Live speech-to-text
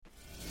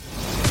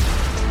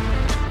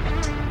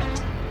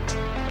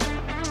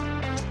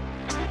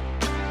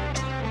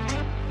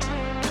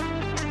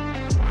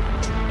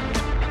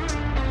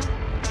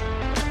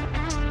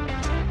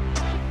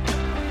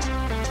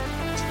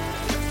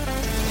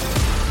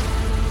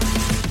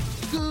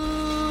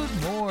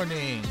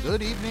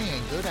good evening,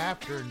 and good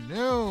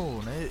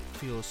afternoon. It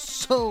feels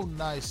so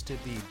nice to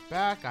be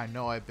back. I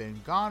know I've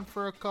been gone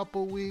for a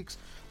couple weeks,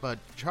 but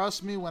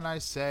trust me when I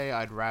say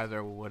I'd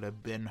rather would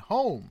have been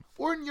home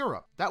or in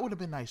Europe. That would have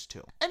been nice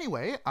too.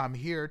 Anyway, I'm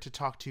here to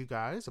talk to you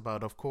guys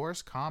about, of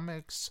course,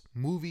 comics,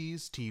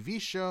 movies,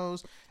 TV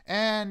shows,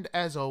 and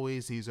as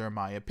always, these are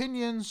my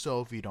opinions,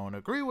 so if you don't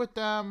agree with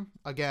them,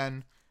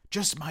 again,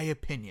 just my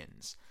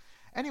opinions.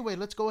 Anyway,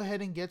 let's go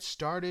ahead and get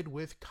started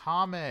with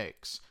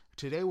comics.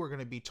 Today we're going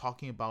to be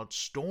talking about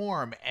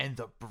Storm and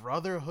the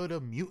Brotherhood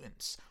of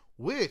Mutants,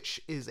 which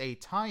is a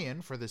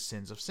tie-in for the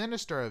Sins of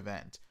Sinister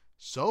event.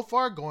 So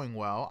far going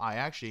well. I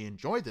actually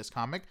enjoyed this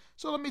comic,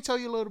 so let me tell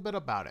you a little bit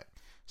about it.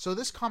 So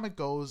this comic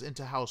goes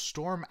into how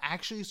Storm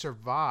actually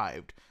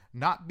survived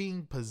not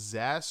being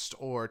possessed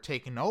or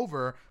taken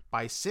over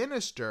by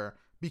Sinister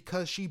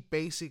because she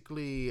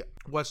basically,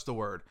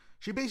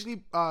 She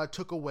basically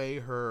took away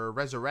her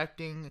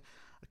resurrecting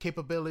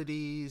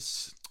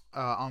capabilities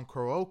on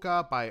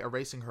Kronika by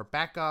erasing her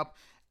backup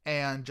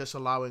and just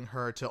allowing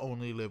her to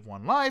only live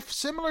one life,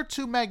 similar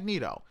to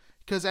Magneto.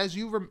 Because as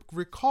you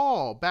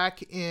recall,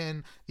 back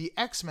in the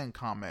X-Men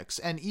comics,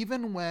 and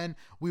even when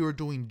we were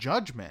doing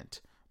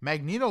Judgment,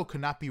 Magneto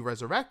could not be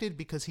resurrected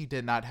because he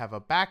did not have a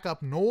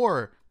backup,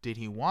 nor did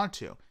he want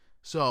to.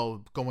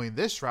 So, going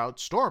this route,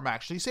 Storm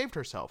actually saved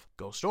herself.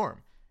 Go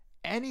Storm.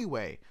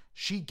 Anyway,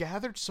 she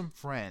gathered some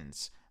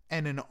friends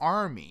and an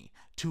army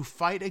to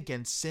fight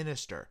against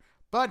Sinister.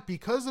 But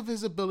because of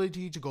his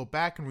ability to go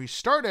back and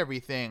restart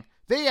everything,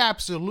 they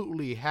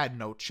absolutely had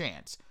no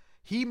chance.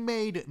 He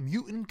made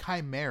mutant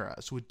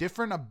chimeras with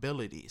different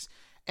abilities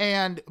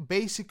and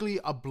basically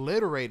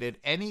obliterated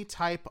any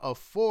type of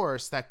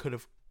force that could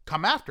have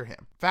come after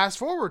him. Fast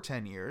forward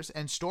 10 years,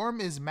 and Storm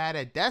is mad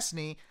at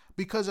Destiny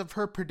because of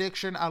her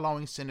prediction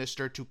allowing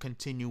Sinister to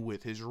continue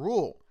with his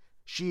rule.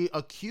 She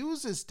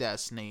accuses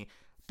Destiny,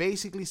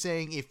 basically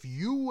saying, if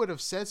you would have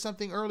said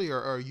something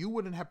earlier or you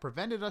wouldn't have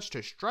prevented us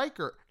to strike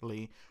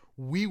early,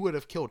 we would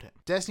have killed him.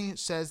 Destiny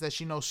says that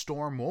she knows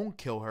Storm won't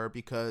kill her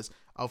because,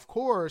 of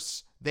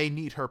course, they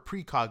need her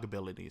precog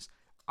abilities.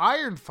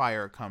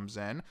 Ironfire comes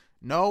in.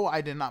 No,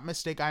 I did not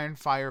mistake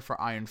Ironfire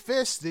for Iron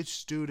Fist.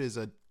 This dude is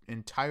an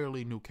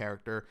entirely new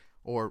character,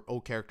 or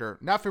old character,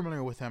 not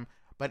familiar with him.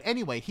 But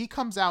anyway, he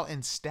comes out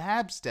and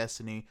stabs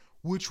Destiny,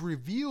 which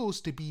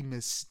reveals to be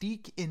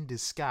Mystique in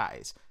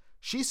disguise.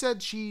 She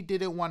said she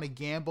didn't want to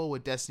gamble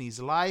with Destiny's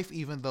life,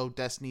 even though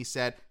Destiny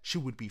said she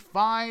would be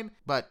fine.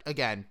 But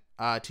again,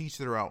 to each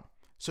their own.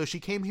 So she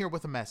came here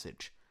with a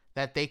message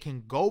that they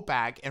can go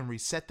back and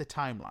reset the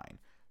timeline.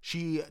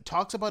 She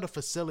talks about a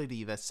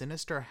facility that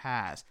Sinister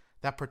has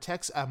that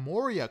protects a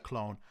Moria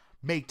clone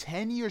made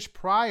 10 years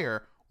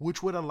prior,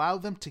 which would allow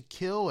them to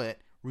kill it,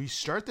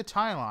 restart the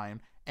timeline,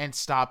 and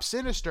stop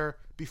Sinister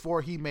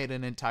before he made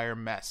an entire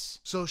mess.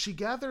 So she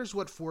gathers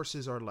what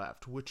forces are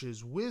left, which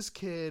is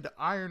WizKid,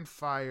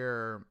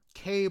 Ironfire,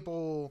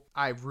 Cable.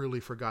 I really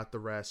forgot the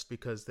rest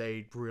because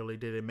they really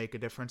didn't make a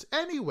difference.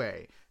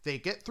 Anyway, they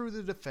get through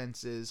the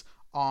defenses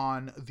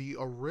on the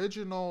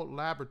original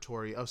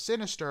laboratory of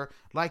Sinister,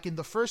 like in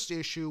the first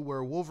issue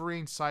where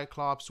Wolverine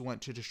Cyclops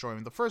went to destroy him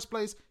in the first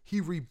place. He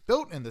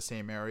rebuilt in the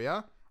same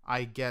area.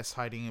 I guess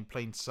hiding in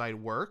plain sight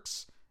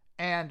works.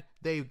 And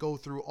they go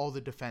through all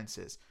the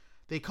defenses.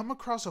 They come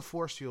across a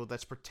force field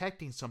that's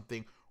protecting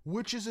something,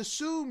 which is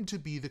assumed to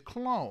be the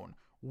clone.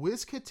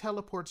 WizKid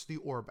teleports the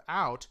orb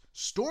out.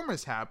 Storm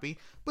is happy,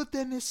 but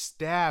then is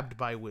stabbed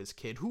by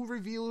WizKid, who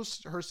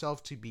reveals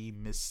herself to be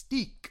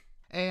Mystique.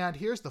 And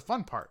here's the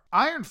fun part.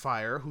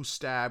 Ironfire, who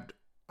stabbed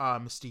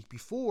Mystique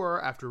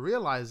before, after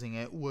realizing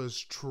it, was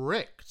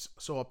tricked.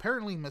 So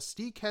apparently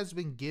Mystique has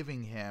been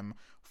giving him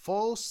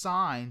false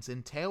signs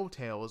and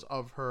telltales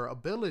of her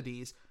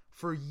abilities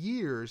for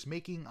years,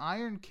 making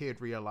Ironfire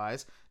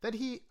realize that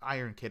he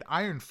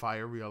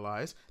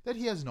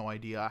has no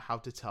idea how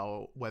to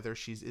tell whether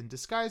she's in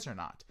disguise or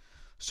not.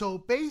 So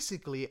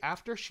basically,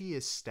 after she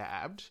is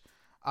stabbed,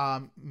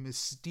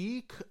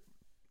 Mystique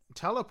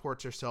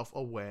teleports herself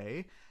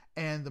away,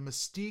 and the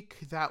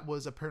Mystique that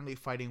was apparently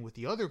fighting with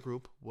the other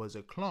group was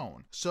a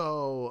clone.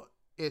 So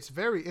it's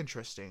very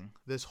interesting,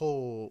 this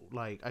whole,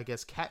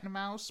 cat and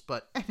mouse,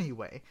 but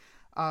anyway.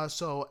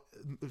 So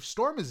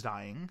Storm is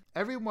dying,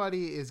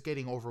 everybody is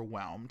getting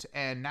overwhelmed,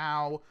 and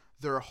now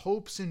their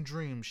hopes and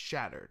dreams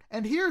shattered.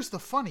 And here's the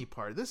funny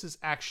part, this is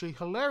actually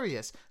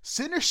hilarious.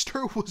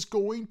 Sinister was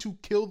going to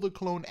kill the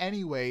clone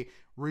anyway,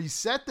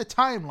 reset the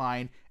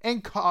timeline,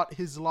 and cut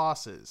his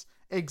losses.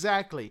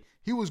 Exactly,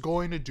 he was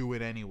going to do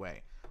it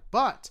anyway.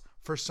 But,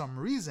 for some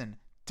reason,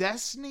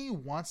 Destiny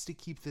wants to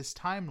keep this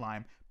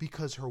timeline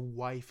because her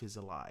wife is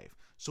alive.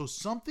 So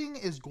something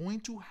is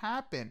going to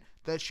happen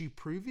that she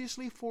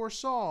previously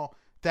foresaw,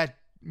 that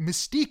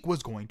Mystique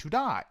was going to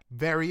die.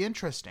 Very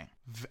interesting.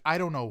 I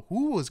don't know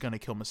who was going to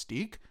kill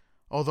Mystique,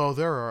 although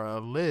there are a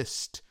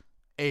list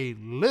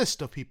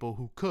of people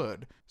who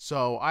could.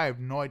 So I have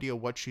no idea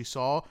what she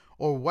saw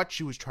or what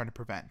she was trying to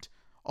prevent.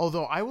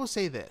 Although I will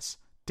say this,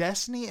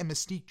 Destiny and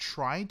Mystique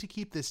trying to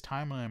keep this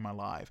timeline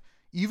alive,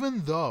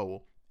 even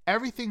though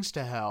everything's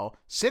to hell,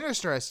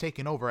 Sinister has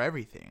taken over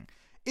everything,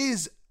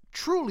 is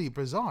truly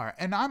bizarre,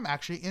 and I'm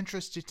actually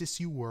interested to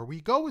see where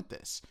we go with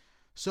this.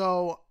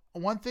 So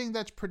one thing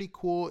that's pretty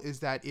cool is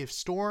that if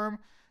Storm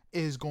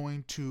is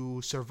going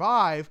to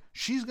survive,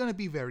 she's going to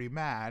be very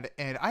mad,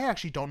 and I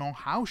actually don't know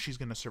how she's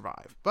going to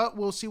survive. But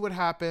we'll see what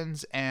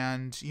happens,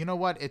 and you know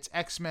what? It's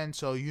X-Men,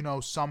 so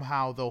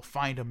somehow they'll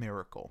find a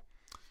miracle.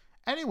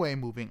 Anyway,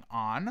 moving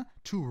on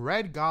to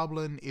Red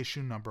Goblin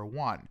issue number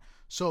 1.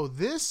 So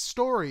this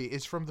story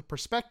is from the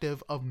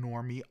perspective of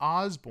Normie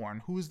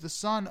Osborn, who is the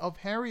son of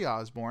Harry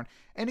Osborn,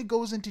 and it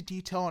goes into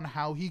detail on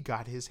how he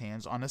got his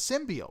hands on a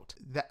symbiote.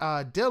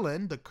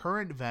 Dylan, the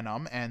current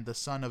Venom and the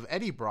son of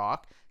Eddie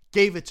Brock,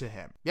 gave it to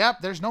him. Yep,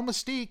 there's no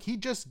mystique. He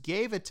just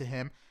gave it to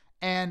him,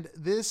 and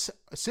this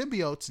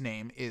symbiote's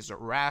name is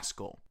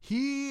Rascal.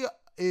 He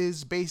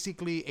is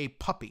basically a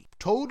puppy.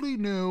 Totally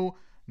new,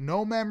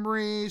 no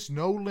memories,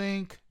 no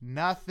link,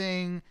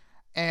 nothing.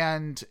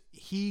 And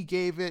he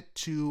gave it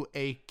to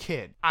a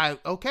kid. I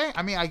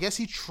guess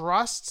he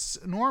trusts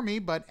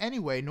Normie, but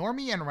anyway,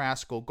 Normie and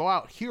Rascal go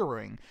out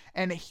heroing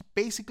and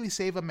basically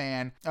save a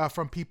man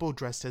from people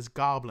dressed as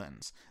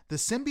goblins. The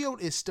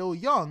symbiote is still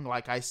young,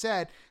 like I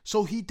said,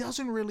 so he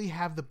doesn't really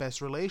have the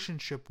best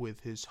relationship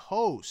with his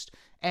host,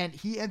 and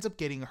he ends up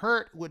getting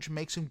hurt, which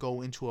makes him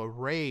go into a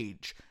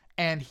rage.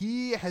 And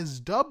he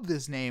has dubbed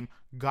this name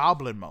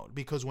Goblin Mode,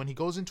 because when he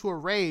goes into a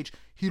rage,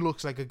 he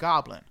looks like a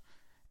goblin.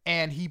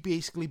 And he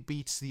basically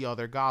beats the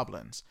other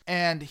goblins.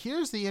 And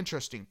here's the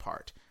interesting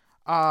part.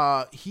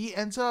 He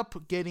ends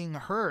up getting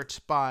hurt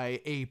by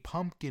a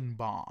pumpkin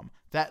bomb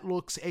that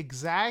looks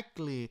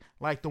exactly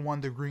like the one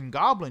the Green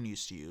Goblin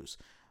used to use.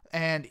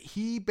 And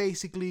he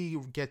basically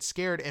gets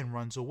scared and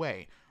runs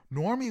away.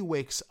 Normie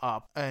wakes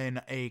up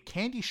in a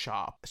candy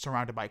shop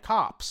surrounded by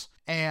cops.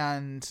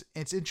 And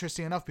it's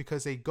interesting enough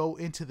because they go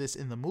into this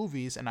in the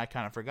movies, and I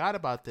kind of forgot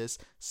about this.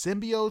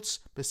 Symbiotes,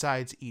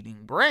 besides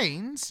eating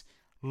brains,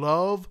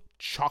 love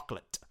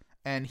chocolate,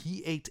 and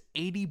he ate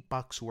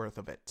 $80 worth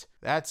of it.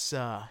 That's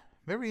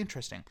very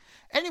interesting.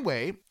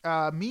 Anyway,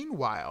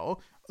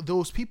 meanwhile,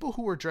 those people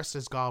who were dressed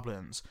as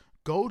goblins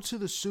go to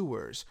the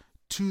sewers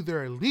to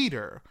their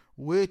leader,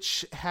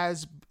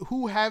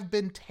 who have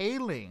been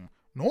tailing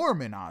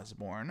Norman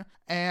Osborn,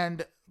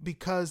 and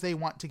because they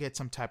want to get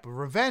some type of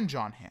revenge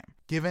on him.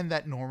 Given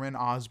that Norman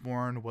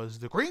Osborn was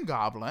the Green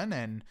Goblin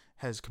and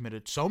has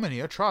committed so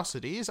many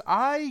atrocities,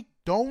 I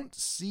don't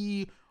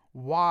see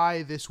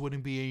why this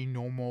wouldn't be a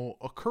normal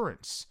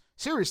occurrence.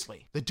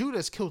 Seriously, the dude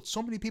has killed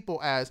so many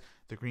people as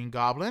the Green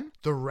Goblin,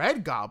 the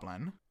Red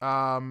Goblin,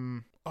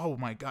 oh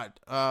my god,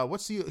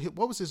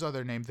 what was his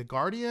other name? The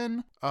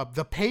Guardian?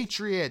 The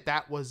Patriot,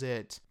 that was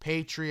it.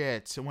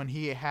 Patriot, when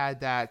he had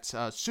that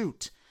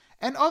suit,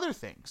 and other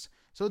things.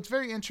 So it's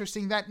very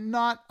interesting that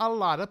not a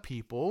lot of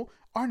people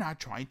are not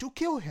trying to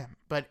kill him.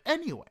 But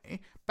anyway,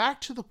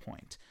 back to the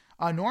point.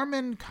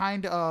 Norman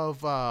kind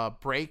of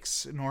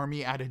breaks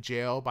Normie out of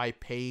jail by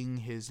paying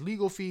his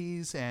legal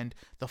fees and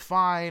the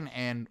fine,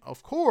 and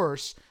of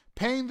course,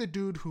 paying the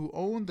dude who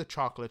owned the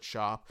chocolate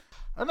shop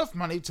enough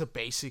money to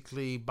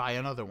basically buy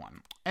another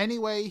one.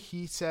 Anyway,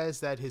 he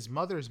says that his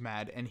mother's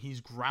mad and he's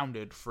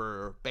grounded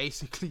for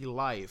basically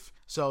life.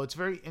 So it's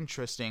very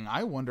interesting.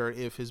 I wonder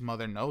if his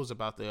mother knows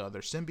about the other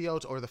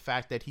symbiotes or the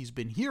fact that he's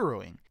been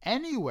heroing.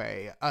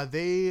 Anyway,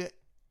 they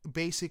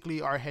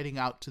basically are heading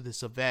out to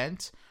this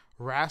event.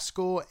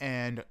 Rascal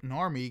and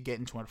Normie get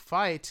into a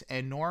fight,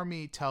 and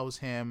Normie tells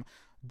him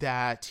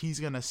that he's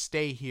going to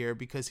stay here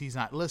because he's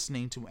not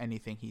listening to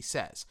anything he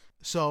says.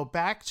 So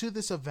back to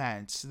this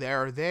event,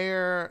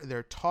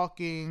 they're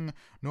talking,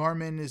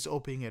 Norman is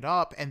opening it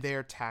up, and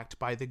they're attacked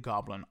by the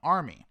Goblin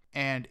Army.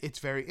 And it's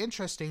very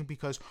interesting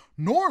because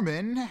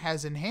Norman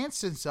has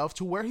enhanced himself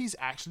to where he's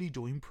actually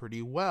doing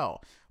pretty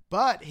well.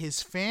 But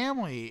his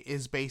family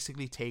is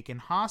basically taken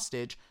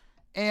hostage,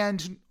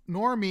 and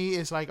Normie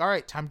is like, all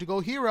right, time to go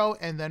hero,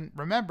 and then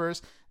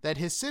remembers that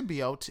his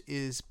symbiote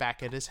is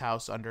back at his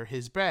house under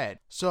his bed.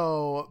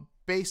 So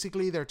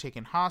basically they're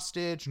taken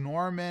hostage.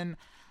 Norman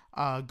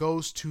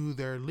goes to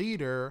their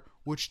leader,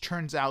 which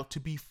turns out to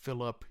be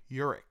Philip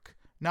Urich.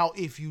 Now,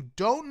 if you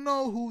don't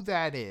know who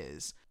that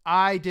is,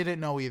 I didn't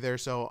know either,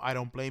 so I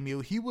don't blame you.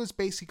 He was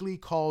basically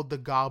called the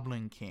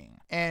Goblin King.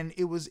 And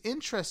it was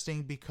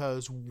interesting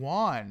because,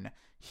 one,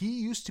 he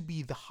used to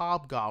be the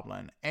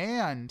Hobgoblin,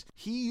 and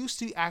he used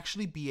to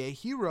actually be a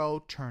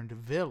hero turned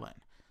villain.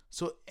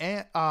 So,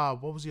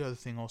 what was the other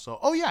thing also?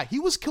 Oh yeah, he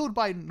was killed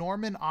by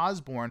Norman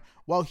Osborn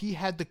while he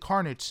had the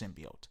Carnage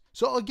symbiote.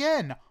 So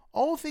again,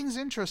 all things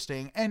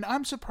interesting, and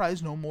I'm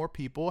surprised no more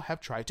people have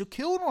tried to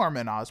kill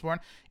Norman Osborn,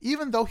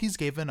 even though he's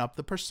given up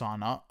the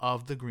persona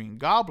of the Green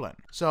Goblin.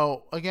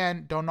 So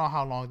again, don't know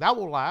how long that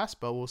will last,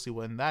 but we'll see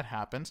when that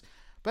happens.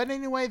 But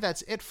anyway,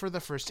 that's it for the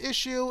first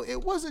issue.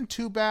 It wasn't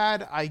too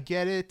bad. I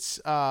get it.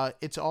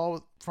 It's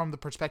all from the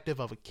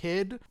perspective of a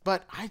kid.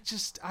 But I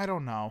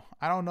don't know.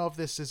 I don't know if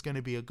this is going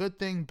to be a good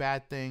thing,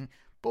 bad thing.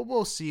 But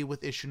we'll see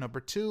with issue number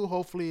 2.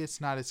 Hopefully it's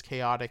not as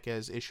chaotic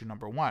as issue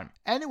number 1.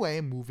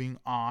 Anyway, moving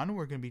on,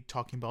 we're going to be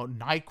talking about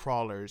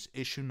Nightcrawlers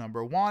issue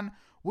number 1,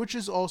 which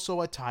is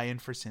also a tie-in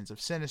for Sins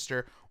of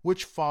Sinister,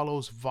 which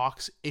follows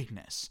Vox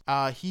Ignis.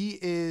 He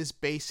is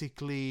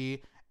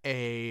basically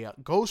a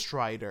Ghost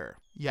Rider.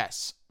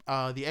 Yes,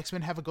 the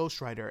X-Men have a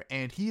Ghost Rider,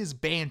 and he is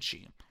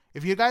Banshee.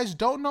 If you guys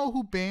don't know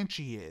who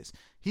Banshee is,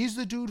 he's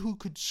the dude who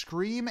could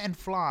scream and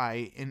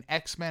fly in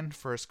X-Men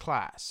First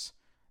Class.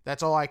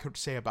 That's all I could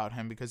say about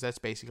him because that's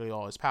basically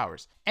all his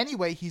powers.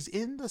 Anyway, he's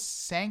in the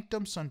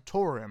Sanctum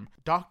Sanctorum,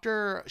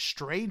 Doctor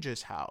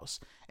Strange's house,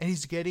 and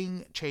he's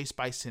getting chased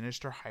by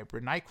sinister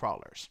hybrid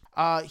Nightcrawlers.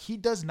 He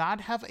does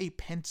not have a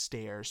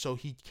Pentstair, so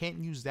he can't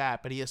use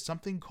that, but he has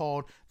something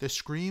called the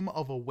Scream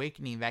of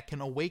Awakening that can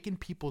awaken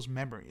people's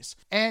memories.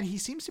 And he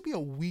seems to be a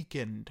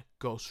weakened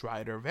Ghost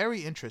Rider,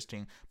 very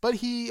interesting, but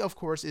he, of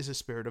course, is a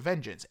Spirit of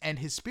Vengeance, and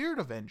his Spirit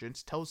of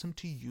Vengeance tells him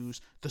to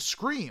use the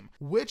Scream,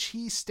 which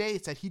he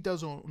states that he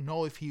doesn't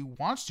know if he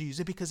wants to use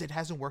it because it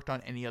hasn't worked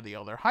on any of the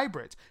other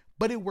hybrids,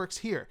 but it works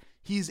here.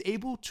 He's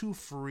able to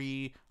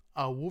free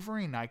a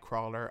Wolverine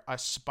Nightcrawler, a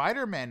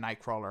Spider-Man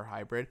Nightcrawler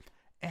hybrid,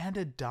 and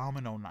a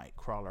Domino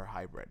Nightcrawler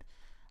hybrid.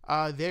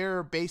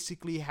 They're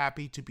basically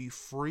happy to be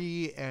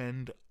free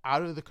and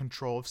out of the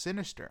control of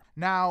Sinister.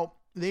 Now,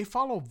 they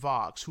follow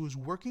Vox, who is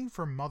working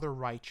for Mother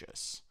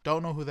Righteous.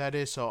 Don't know who that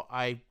is, so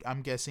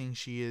I'm guessing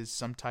she is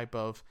some type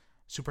of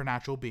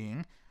supernatural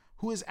being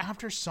who is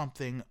after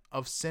something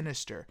of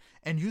Sinister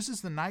and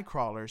uses the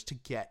Nightcrawlers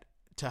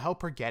to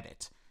help her get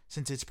it,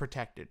 since it's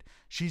protected.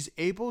 She's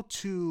able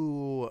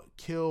to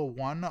kill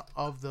one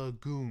of the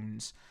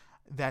goons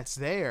that's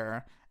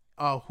there,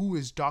 who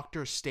is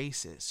Dr.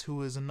 Stasis,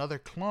 who is another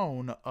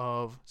clone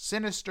of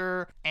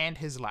Sinister and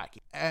his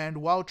lackey. And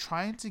while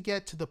trying to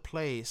get to the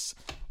place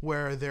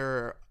where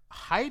they're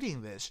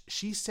hiding this,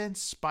 she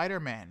sends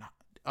Spider-Man,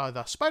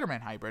 the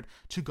Spider-Man hybrid,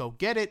 to go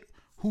get it,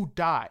 who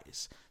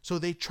dies. So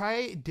they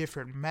try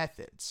different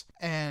methods,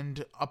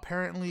 and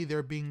apparently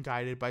they're being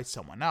guided by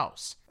someone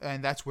else.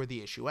 And that's where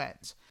the issue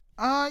ends.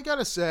 I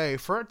gotta say,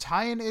 for a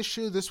tie-in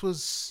issue, it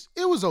was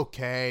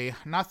okay.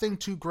 Nothing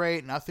too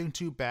great, nothing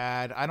too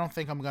bad. I don't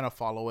think I'm gonna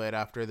follow it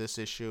after this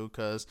issue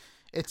because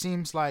it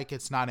seems like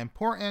it's not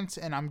important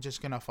and I'm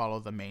just gonna follow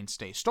the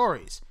mainstay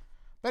stories.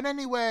 But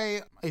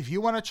anyway, if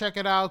you want to check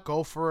it out,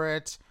 go for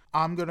it.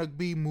 I'm gonna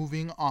be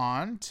moving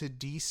on to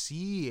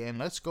DC, and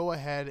let's go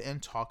ahead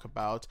and talk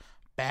about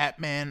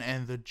Batman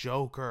and the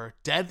Joker,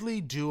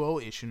 Deadly Duo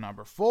issue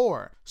number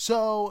 4.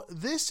 So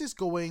this is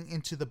going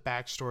into the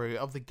backstory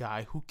of the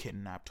guy who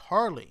kidnapped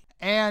Harley.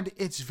 And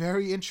it's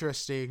very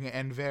interesting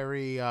and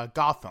very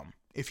Gotham,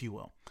 if you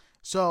will.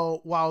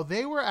 So while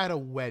they were at a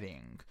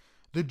wedding,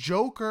 the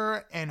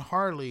Joker and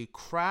Harley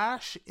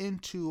crash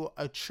into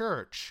a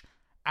church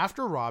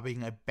after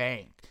robbing a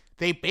bank.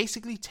 They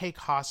basically take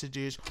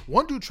hostages.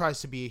 One dude tries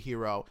to be a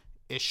hero,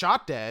 is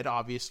shot dead,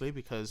 obviously,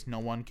 because no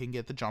one can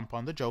get the jump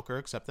on the Joker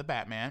except the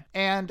Batman.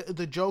 And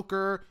the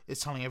Joker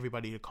is telling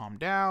everybody to calm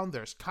down.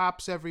 There's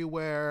cops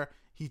everywhere.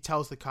 He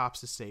tells the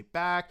cops to stay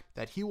back,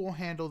 that he will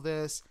handle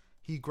this.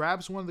 He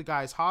grabs one of the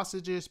guy's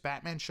hostages.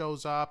 Batman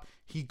shows up.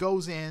 He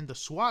goes in. The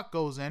SWAT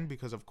goes in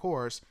because, of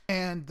course.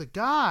 And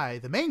the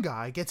main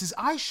guy, gets his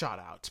eye shot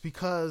out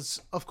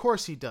because, of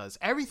course, he does.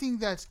 Everything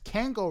that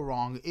can go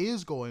wrong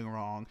is going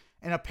wrong.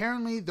 And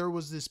apparently there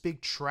was this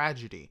big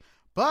tragedy.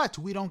 But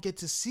we don't get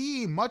to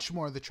see much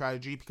more of the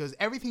tragedy because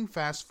everything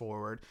fast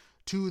forward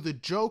to the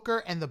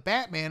Joker and the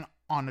Batman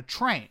on a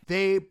train.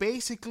 They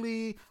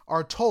basically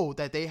are told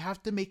that they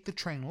have to make the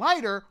train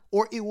lighter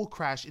or it will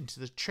crash into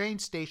the train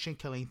station,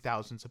 killing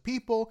thousands of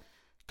people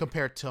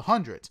compared to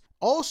hundreds.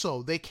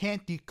 Also, they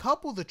can't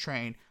decouple the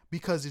train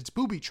because it's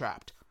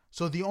booby-trapped.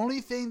 So the only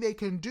thing they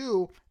can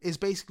do is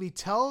basically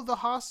tell the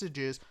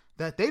hostages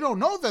that they don't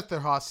know that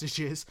they're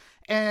hostages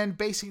and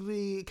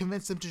basically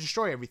convince them to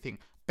destroy everything.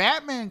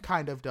 Batman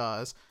kind of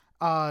does,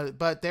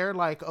 but they're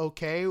like,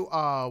 okay,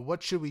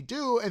 what should we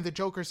do? And the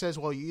Joker says,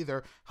 well, you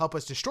either help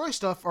us destroy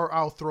stuff or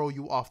I'll throw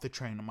you off the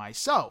train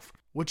myself,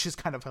 which is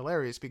kind of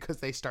hilarious because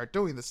they start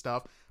doing the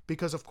stuff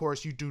because, of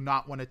course, you do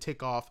not want to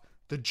tick off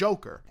the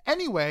Joker.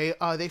 Anyway,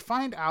 they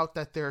find out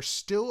that they're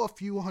still a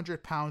few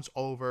 100 pounds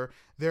over.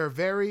 They're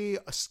very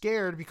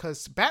scared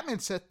because Batman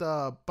set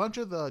the bunch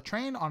of the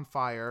train on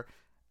fire,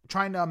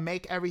 trying to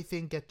make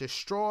everything get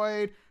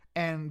destroyed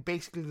and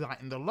basically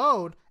lighten the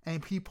load,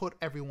 and he put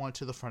everyone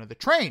to the front of the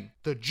train.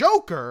 The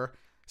Joker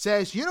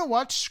says, you know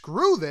what,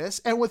 screw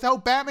this, and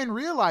without Batman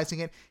realizing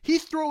it, he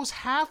throws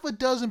half a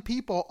dozen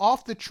people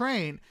off the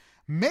train,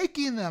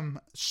 making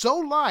them so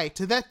light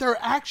that they're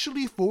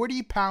actually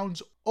 40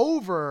 pounds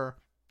over,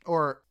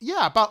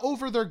 about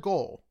over their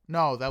goal.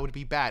 No, that would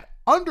be bad.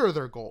 Under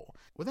their goal.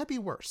 Would that be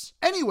worse?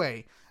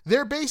 Anyway,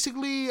 they're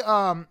basically,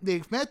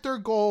 they've met their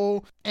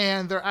goal,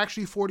 and they're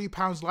actually 40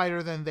 pounds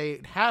lighter than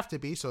they have to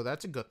be, so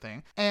that's a good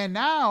thing. And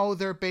now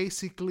they're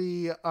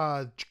basically,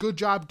 good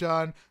job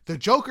done. The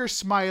Joker's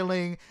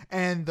smiling,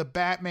 and the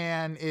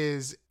Batman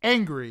is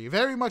angry,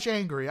 very much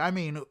angry. I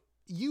mean,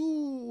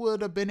 you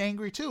would have been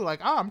angry too,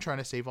 like, I'm trying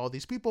to save all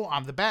these people,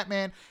 I'm the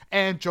Batman,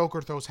 and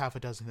Joker throws half a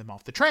dozen of them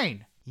off the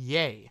train.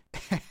 Yay.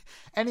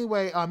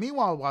 Anyway,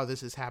 meanwhile, while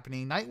this is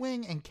happening,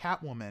 Nightwing and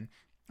Catwoman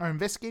are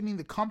investigating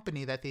the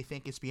company that they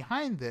think is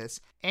behind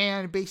this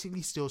and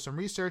basically steal some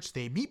research.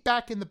 They meet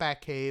back in the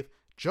Batcave.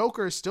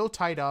 Joker is still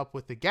tied up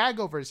with the gag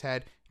over his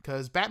head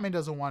because Batman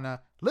doesn't want to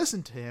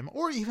listen to him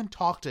or even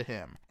talk to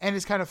him. And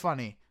it's kind of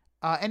funny.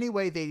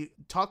 Anyway, they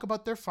talk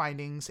about their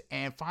findings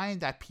and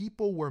find that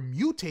people were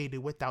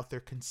mutated without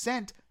their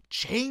consent,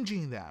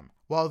 changing them.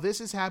 While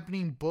this is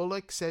happening,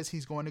 Bullock says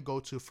he's going to go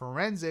to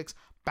forensics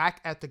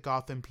back at the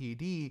Gotham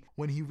PD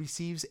when he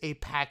receives a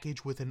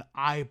package with an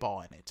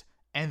eyeball in it.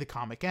 And the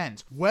comic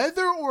ends.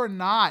 Whether or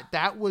not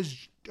that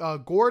was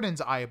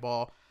Gordon's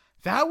eyeball,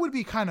 that would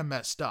be kind of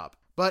messed up.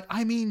 But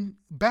I mean,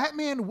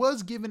 Batman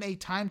was given a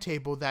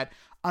timetable that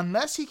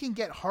unless he can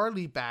get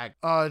Harley back,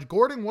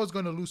 Gordon was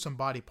going to lose some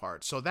body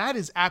parts. So that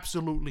is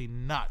absolutely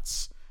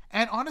nuts.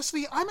 And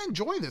honestly, I'm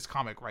enjoying this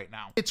comic right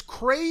now. It's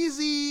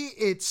crazy.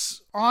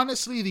 It's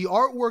honestly, the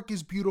artwork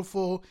is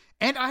beautiful.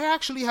 And I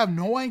actually have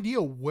no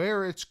idea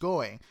where it's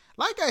going.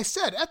 Like I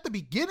said, at the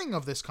beginning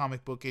of this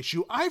comic book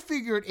issue, I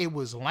figured it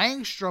was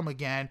Langstrom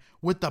again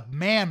with the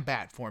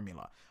Man-Bat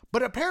formula.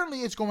 But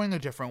apparently it's going a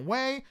different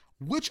way,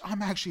 which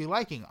I'm actually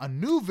liking. A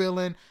new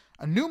villain,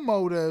 a new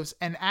motives,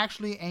 and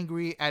actually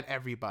angry at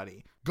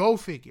everybody. Go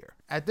figure.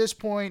 At this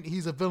point,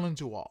 he's a villain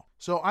to all.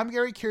 So I'm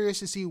very curious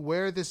to see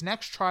where this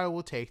next trial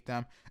will take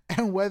them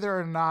and whether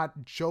or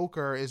not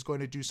Joker is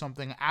going to do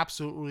something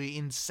absolutely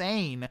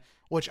insane,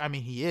 which I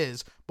mean he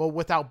is, but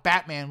without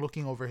Batman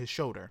looking over his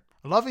shoulder.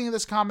 Loving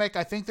this comic.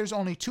 I think there's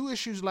only 2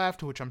 issues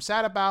left, which I'm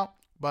sad about,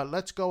 but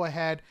let's go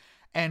ahead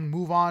and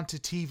move on to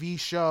TV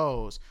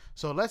shows.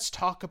 So let's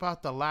talk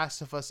about The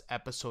Last of Us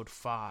Episode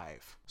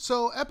 5.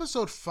 So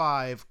Episode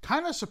 5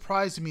 kind of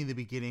surprised me in the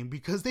beginning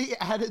because they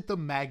added the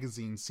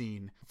magazine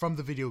scene from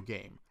the video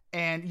game.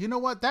 And you know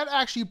what? That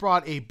actually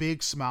brought a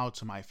big smile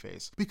to my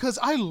face because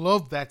I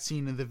loved that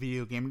scene in the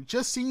video game.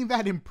 Just seeing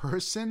that in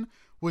person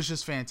was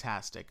just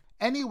fantastic.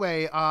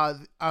 Anyway,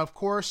 of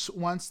course,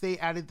 once they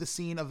added the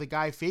scene of the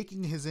guy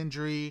faking his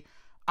injury,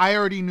 I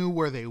already knew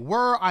where they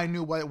were. I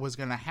knew what was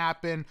going to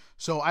happen.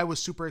 So I was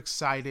super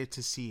excited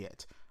to see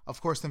it.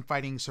 Of course, them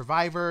fighting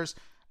survivors.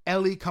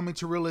 Ellie coming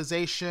to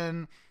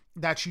realization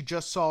that she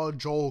just saw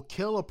Joel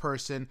kill a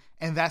person.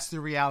 And that's the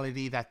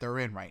reality that they're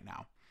in right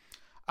now.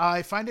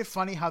 I find it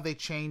funny how they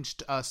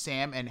changed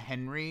Sam and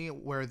Henry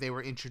where they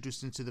were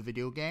introduced into the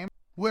video game.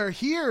 Where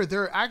here,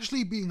 they're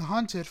actually being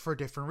hunted for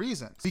different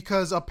reasons.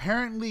 Because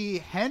apparently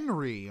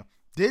Henry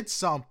did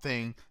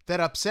something that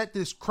upset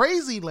this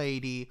crazy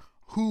lady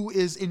who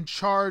is in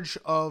charge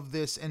of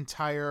this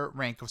entire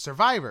rank of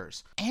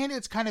survivors. And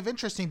it's kind of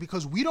interesting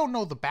because we don't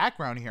know the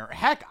background here.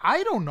 Heck,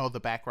 I don't know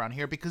the background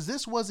here because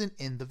this wasn't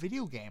in the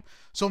video game.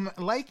 So I'm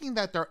liking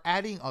that they're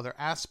adding other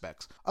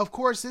aspects. Of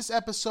course, this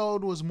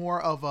episode was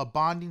more of a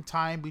bonding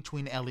time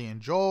between Ellie and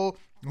Joel,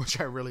 which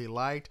I really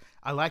liked.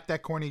 I liked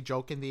that corny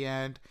joke in the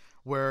end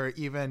where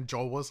even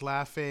Joel was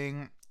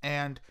laughing.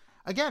 And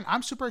again,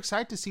 I'm super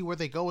excited to see where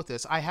they go with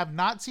this. I have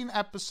not seen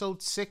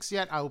episode 6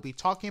 yet. I will be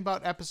talking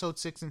about episode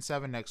 6 and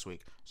 7 next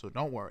week, so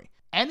don't worry.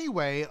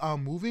 Anyway,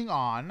 moving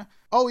on.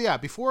 Oh yeah,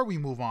 before we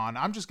move on,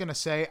 I'm just going to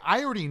say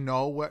I already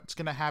know what's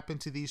going to happen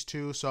to these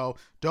two, so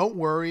don't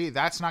worry.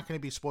 That's not going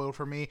to be spoiled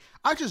for me.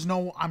 I just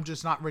know I'm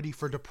just not ready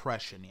for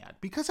depression yet,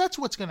 because that's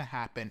what's going to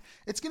happen.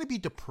 It's going to be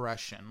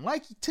depression.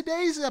 Like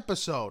today's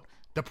episode,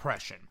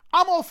 depression.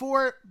 I'm all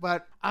for it,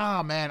 but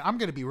man, I'm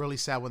going to be really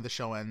sad when the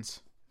show ends.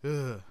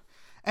 Ugh.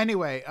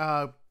 Anyway,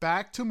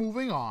 back to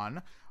moving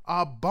on.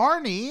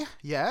 Barney,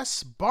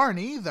 yes,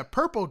 Barney, the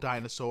purple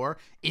dinosaur,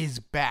 is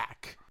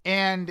back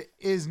and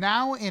is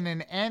now in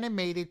an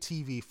animated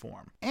TV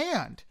form.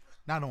 And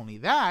not only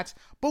that,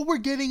 but we're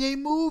getting a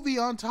movie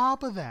on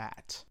top of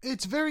that.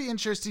 It's very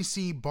interesting to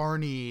see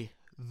Barney,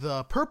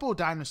 the purple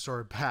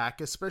dinosaur, back,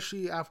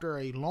 especially after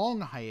a long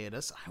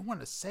hiatus. I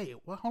want to say,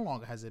 well, how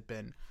long has it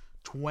been?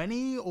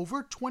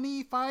 Over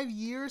 25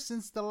 years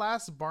since the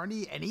last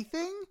Barney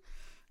anything?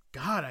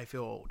 God, I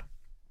feel old.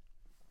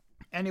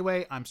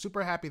 Anyway, I'm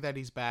super happy that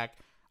he's back.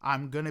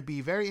 I'm going to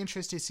be very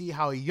interested to see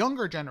how a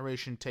younger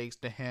generation takes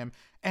to him.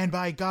 And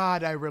by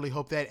God, I really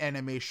hope that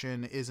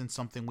animation isn't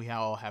something we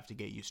all have to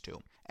get used to.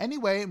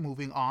 Anyway,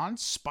 moving on,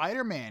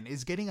 Spider-Man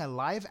is getting a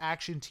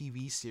live-action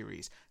TV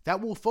series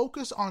that will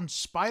focus on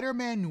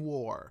Spider-Man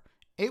Noir.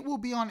 It will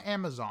be on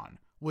Amazon,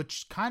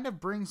 which kind of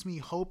brings me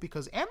hope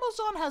because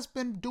Amazon has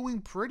been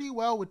doing pretty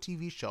well with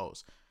TV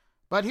shows.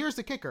 But here's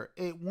the kicker.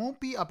 It won't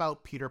be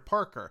about Peter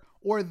Parker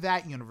or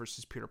that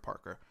universe's Peter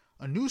Parker.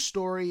 A new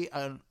story,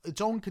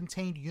 its own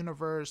contained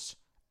universe,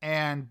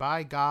 and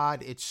by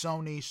God, it's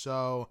Sony,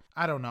 so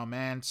I don't know,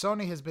 man.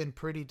 Sony has been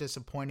pretty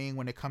disappointing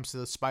when it comes to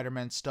the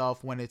Spider-Man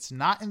stuff when it's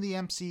not in the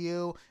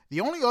MCU.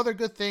 The only other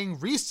good thing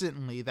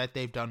recently that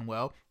they've done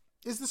well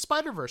is the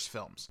Spider-Verse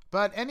films.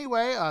 But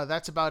anyway,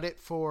 that's about it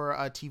for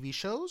TV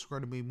shows. We're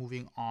going to be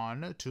moving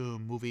on to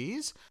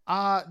movies.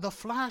 The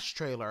Flash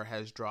trailer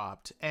has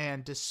dropped,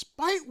 and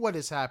despite what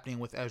is happening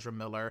with Ezra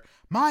Miller,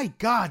 my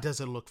God, does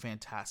it look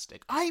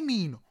fantastic. I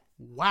mean,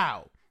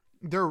 wow.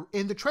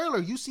 In the trailer,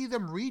 you see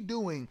them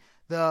redoing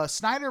the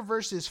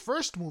Snyderverse's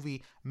first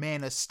movie,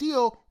 Man of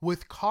Steel,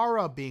 with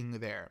Kara being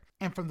there.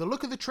 And from the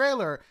look of the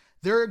trailer,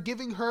 They're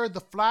giving her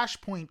the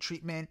Flashpoint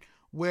treatment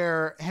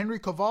where Henry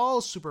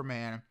Cavill's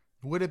Superman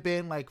would have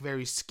been like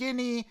very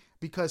skinny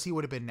because he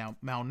would have been now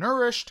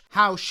malnourished.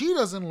 How she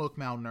doesn't look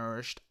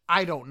malnourished,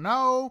 I don't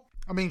know.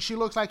 I mean, she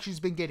looks like she's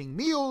been getting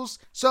meals.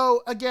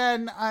 So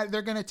again,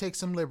 they're going to take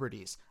some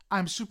liberties.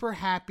 I'm super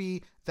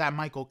happy that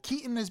Michael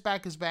Keaton is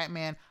back as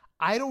Batman.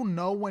 I don't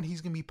know when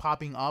he's going to be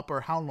popping up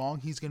or how long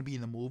he's going to be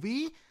in the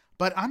movie,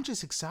 but I'm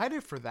just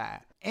excited for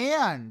that.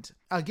 And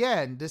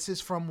again, this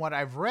is from what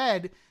I've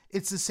read.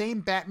 It's the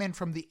same Batman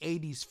from the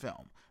 80s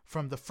film.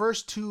 From the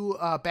first two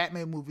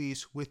Batman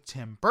movies with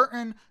Tim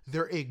Burton,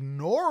 they're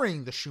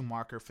ignoring the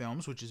Schumacher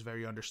films, which is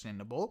very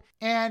understandable.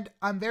 And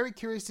I'm very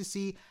curious to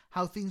see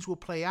how things will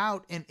play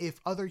out and if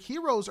other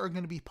heroes are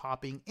going to be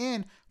popping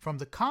in from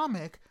the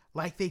comic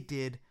like they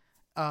did.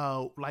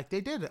 I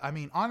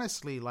mean,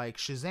 honestly, like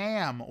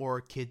Shazam or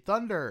Kid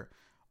Thunder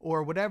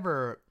or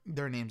whatever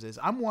their names is.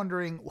 I'm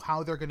wondering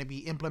how they're going to be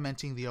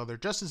implementing the other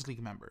Justice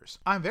League members.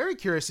 I'm very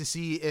curious to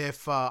see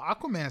if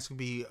Aquaman is going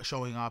to be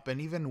showing up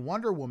and even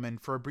Wonder Woman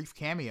for a brief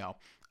cameo.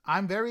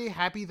 I'm very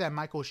happy that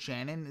Michael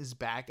Shannon is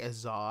back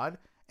as Zod,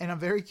 and I'm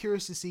very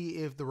curious to see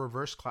if the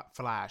Reverse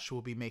Flash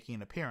will be making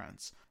an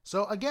appearance.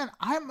 So again,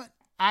 I'm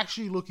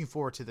actually looking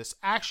forward to this.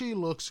 Actually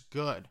looks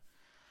good.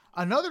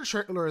 Another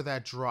trailer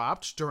that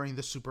dropped during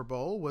the Super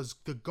Bowl was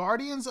the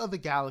Guardians of the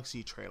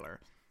Galaxy trailer.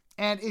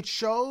 And it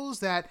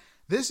shows that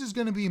this is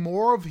going to be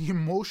more of an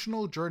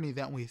emotional journey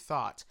than we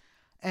thought.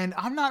 And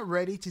I'm not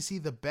ready to see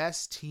the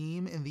best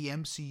team in the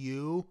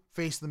MCU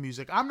face the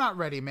music. I'm not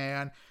ready,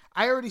 man.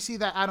 I already see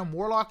that Adam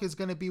Warlock is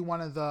going to be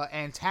one of the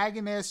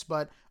antagonists,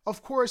 but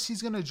of course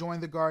he's going to join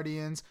the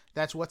Guardians.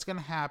 That's what's going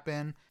to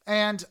happen.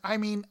 And I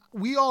mean,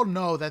 we all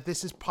know that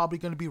this is probably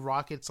going to be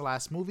Rocket's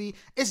last movie.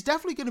 It's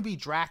definitely going to be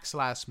Drax's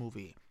last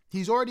movie.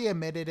 He's already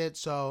admitted it,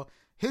 so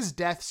his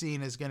death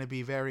scene is going to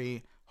be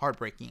very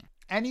heartbreaking.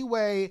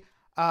 Anyway,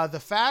 the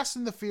Fast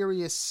and the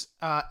Furious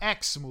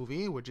X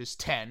movie, which is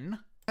 10,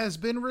 has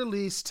been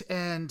released,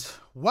 and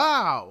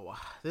wow,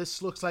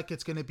 this looks like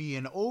it's going to be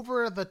an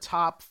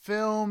over-the-top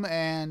film,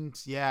 and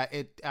yeah,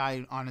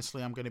 I'm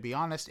going to be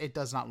honest, it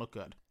does not look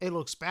good. It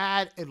looks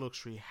bad, it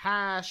looks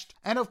rehashed,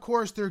 and of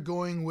course they're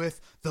going with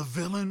the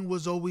villain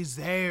was always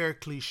there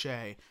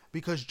cliche,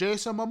 because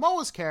Jason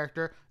Momoa's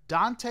character,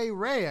 Dante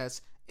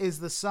Reyes, is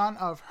the son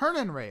of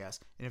Hernan Reyes,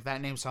 and if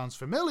that name sounds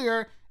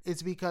familiar,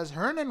 it's because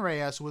Hernan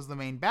Reyes was the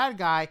main bad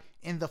guy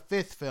in the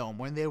 5th film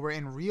when they were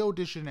in Rio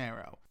de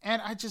Janeiro.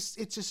 And it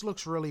just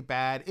looks really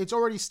bad. It's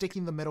already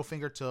sticking the middle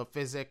finger to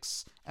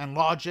physics and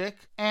logic.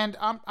 And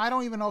I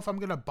don't even know if I'm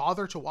going to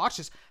bother to watch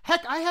this.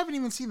 Heck, I haven't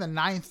even seen the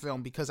 9th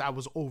film because I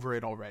was over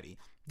it already.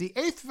 The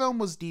 8th film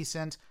was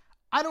decent.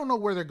 I don't know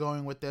where they're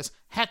going with this.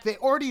 Heck, they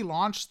already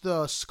launched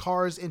the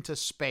cars into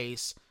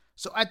space.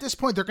 So at this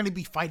point, they're going to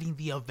be fighting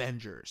the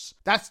Avengers.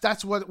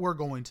 That's what we're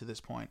going to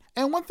this point.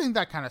 And one thing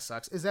that kind of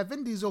sucks is that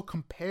Vin Diesel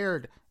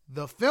compared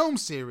the film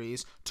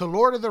series to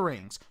Lord of the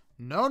Rings.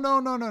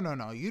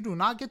 No. You do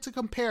not get to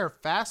compare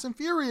Fast and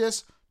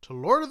Furious to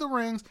Lord of the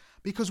Rings,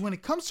 because when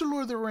it comes to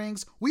Lord of the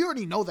Rings, we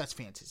already know that's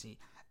fantasy.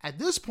 At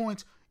this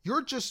point,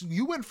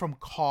 you went from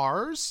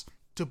cars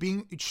to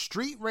being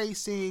street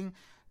racing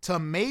to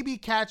maybe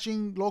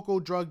catching local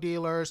drug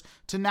dealers,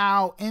 to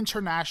now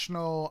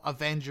international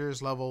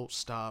Avengers level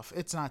stuff.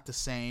 It's not the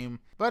same.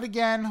 But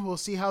again, we'll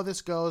see how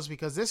this goes,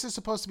 because this is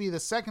supposed to be the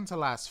second to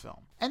last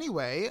film.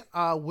 Anyway,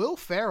 Will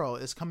Ferrell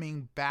is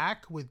coming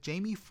back with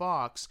Jamie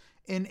Foxx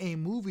in a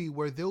movie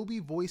where they'll be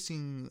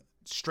voicing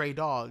stray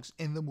dogs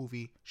in the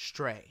movie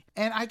Stray.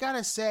 And I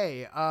gotta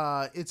say,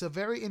 it's a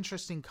very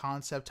interesting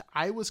concept.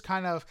 I was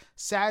kind of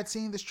sad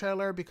seeing this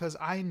trailer because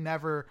I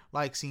never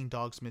like seeing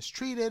dogs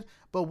mistreated,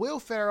 but Will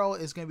Ferrell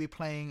is going to be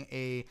playing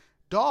a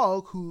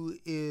dog who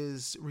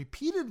is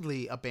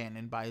repeatedly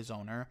abandoned by his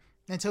owner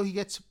until he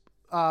gets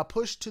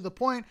pushed to the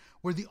point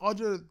where the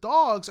other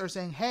dogs are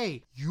saying,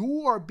 hey,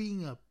 you are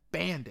being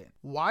abandoned.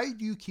 Why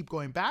do you keep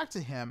going back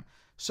to him?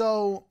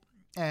 So,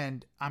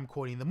 and I'm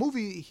quoting the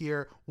movie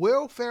here,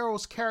 Will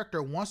Ferrell's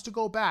character wants to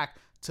go back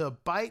to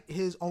bite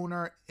his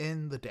owner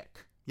in the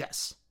dick.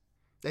 Yes,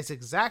 that's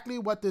exactly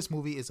what this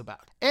movie is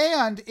about.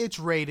 And it's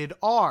rated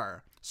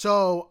R.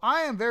 So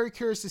I am very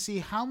curious to see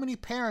how many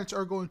parents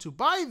are going to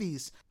buy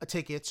these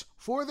tickets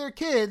for their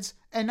kids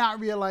and not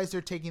realize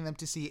they're taking them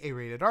to see a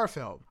rated R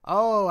film.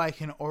 Oh, I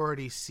can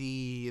already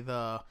see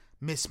the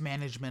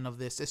mismanagement of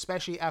this,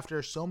 especially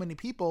after so many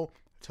people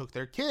took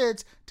their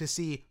kids to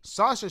see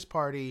Sausage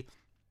Party.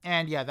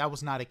 And yeah, that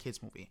was not a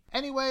kid's movie.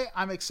 Anyway,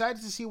 I'm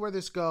excited to see where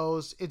this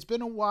goes. It's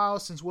been a while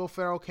since Will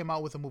Ferrell came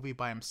out with a movie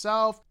by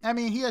himself. I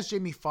mean, he has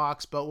Jamie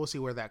Foxx, but we'll see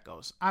where that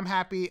goes. I'm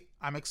happy.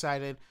 I'm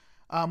excited.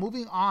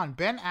 Moving on,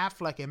 Ben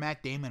Affleck and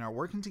Matt Damon are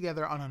working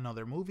together on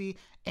another movie,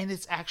 and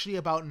it's actually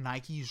about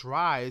Nike's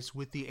rise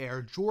with the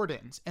Air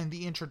Jordans and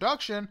the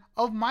introduction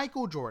of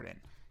Michael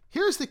Jordan.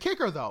 Here's the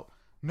kicker, though.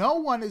 No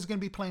one is going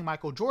to be playing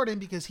Michael Jordan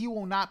because he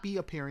will not be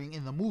appearing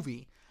in the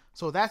movie.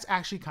 So that's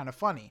actually kind of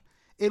funny.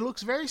 It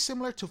looks very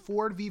similar to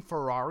Ford v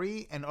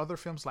Ferrari and other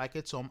films like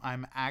it, so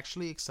I'm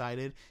actually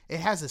excited. It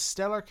has a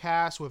stellar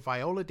cast with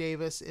Viola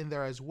Davis in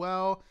there as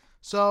well.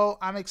 So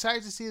I'm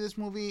excited to see this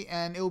movie,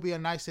 and it will be a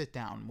nice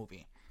sit-down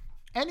movie.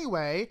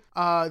 Anyway,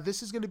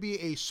 this is going to be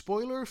a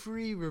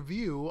spoiler-free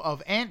review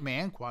of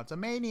Ant-Man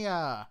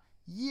Quantumania.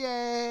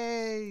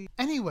 Yay!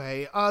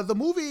 Anyway, the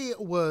movie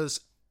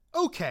was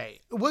okay.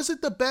 Was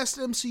it the best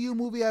MCU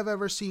movie I've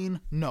ever seen?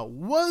 No.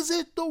 Was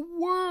it the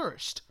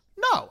worst?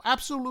 No,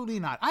 absolutely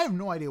not. I have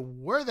no idea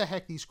where the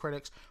heck these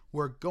critics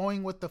were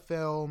going with the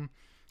film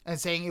and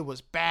saying it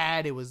was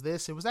bad, it was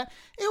this, it was that.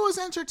 It was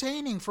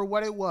entertaining for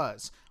what it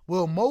was.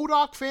 Will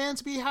MODOK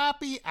fans be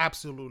happy?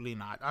 Absolutely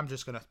not. I'm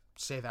just going to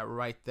say that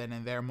right then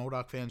and there.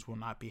 MODOK fans will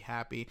not be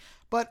happy.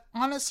 But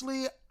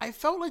honestly, I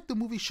felt like the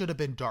movie should have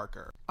been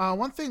darker.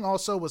 One thing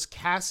also was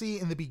Cassie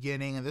in the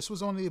beginning, and this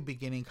was only the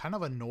beginning, kind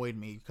of annoyed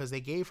me because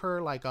they gave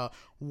her like a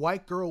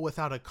white girl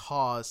without a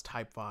cause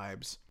type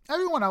vibes.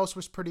 Everyone else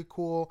was pretty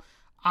cool.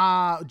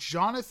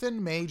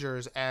 Jonathan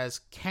Majors as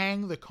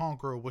Kang the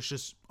Conqueror was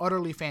just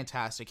utterly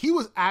fantastic. He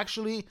was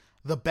actually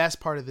the best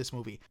part of this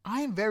movie.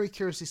 I am very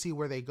curious to see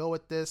where they go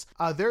with this.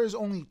 There is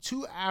only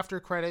 2 after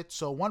credits,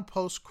 so 1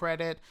 post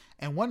credit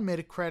and 1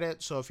 mid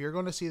credit. So if you're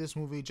going to see this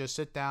movie, just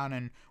sit down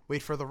and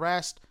wait for the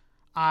rest.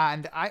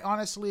 And I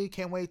honestly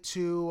can't wait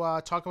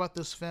to talk about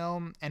this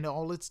film and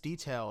all its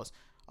details.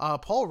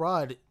 Paul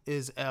Rudd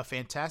is a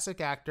fantastic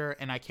actor,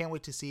 and I can't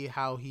wait to see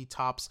how he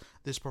tops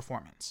this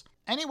performance.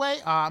 Anyway,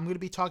 I'm going to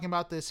be talking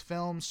about this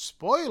film,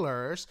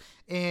 spoilers,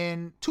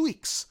 in 2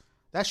 weeks.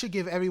 That should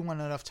give everyone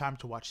enough time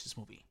to watch this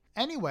movie.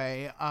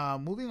 Anyway,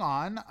 moving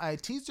on, a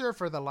teaser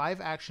for the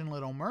live-action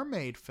Little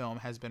Mermaid film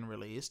has been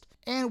released,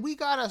 and we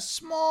got a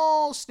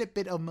small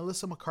snippet of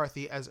Melissa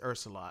McCarthy as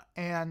Ursula.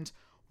 And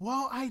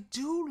while I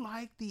do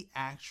like the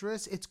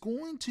actress, it's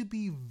going to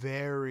be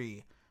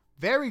very,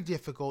 very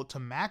difficult to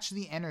match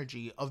the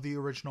energy of the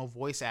original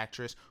voice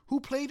actress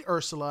who played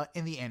Ursula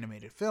in the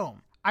animated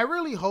film. I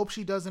really hope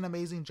she does an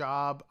amazing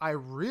job. I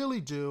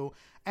really do.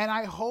 And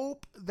I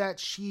hope that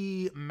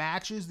she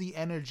matches the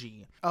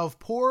energy of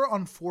Poor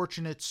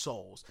Unfortunate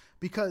Souls,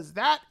 because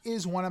that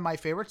is one of my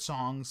favorite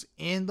songs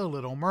in The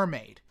Little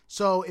Mermaid.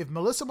 So if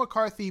Melissa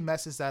McCarthy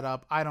messes that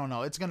up, I don't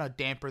know. It's going to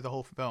damper the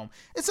whole film.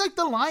 It's like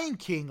the Lion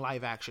King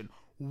live action.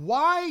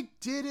 Why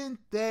didn't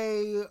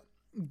they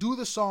do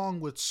the song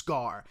with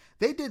Scar?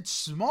 They did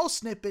small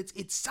snippets.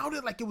 It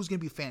sounded like it was going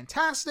to be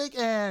fantastic,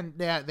 and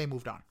yeah, they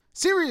moved on.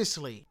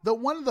 Seriously,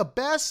 one of the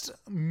best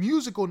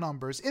musical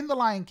numbers in The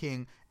Lion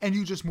King, and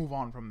you just move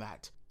on from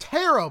that.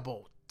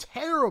 Terrible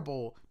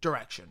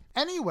direction.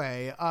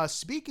 Anyway,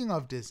 speaking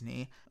of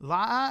Disney,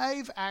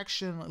 live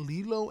action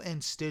Lilo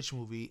and Stitch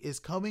movie is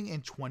coming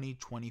in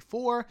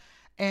 2024,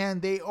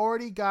 and they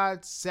already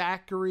got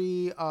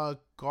Zachary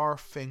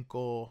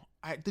Garfinkel,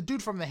 the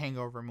dude from the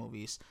Hangover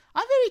movies.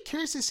 I'm very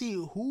curious to see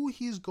who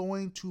he's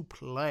going to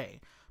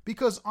play.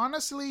 Because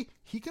honestly,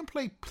 he can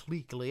play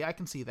Pleakley. I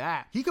can see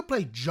that. He could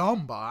play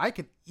Jumba. I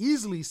could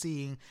easily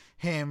see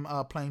him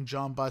playing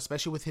Jumba,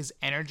 especially with his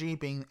energy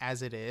being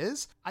as it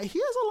is. He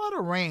has a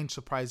lot of range,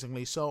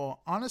 surprisingly. So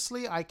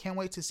honestly, I can't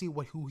wait to see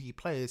who he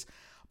plays.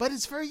 But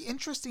it's very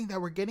interesting that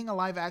we're getting a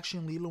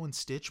live-action Lilo and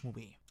Stitch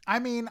movie. I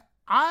mean,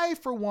 I,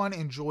 for one,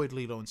 enjoyed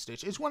Lilo and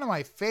Stitch. It's one of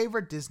my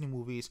favorite Disney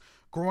movies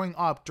growing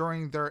up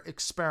during their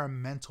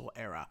experimental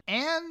era.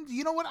 And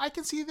you know what? I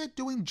can see that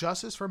doing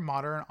justice for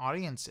modern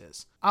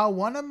audiences.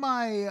 One of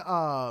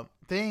my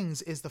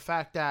things is the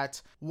fact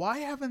that why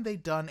haven't they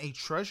done a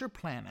Treasure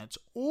Planet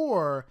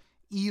or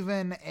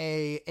even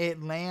a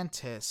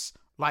Atlantis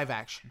live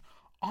action?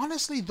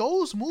 Honestly,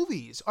 those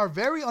movies are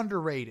very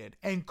underrated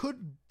and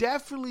could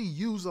definitely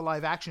use a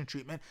live action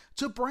treatment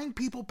to bring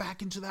people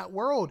back into that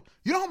world.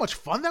 You know how much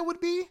fun that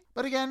would be?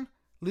 But again,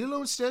 Lilo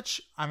and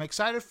Stitch, I'm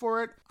excited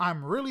for it.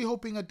 I'm really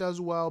hoping it does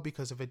well,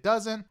 because if it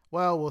doesn't,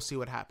 well, we'll see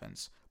what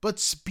happens.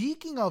 But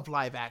speaking of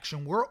live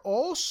action, we're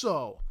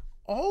also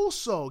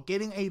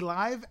getting a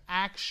live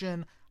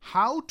action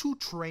How to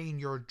Train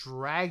Your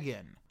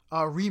Dragon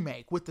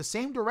remake with the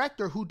same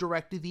director who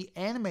directed the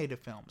animated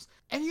films.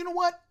 And you know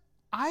what?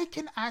 I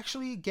can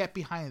actually get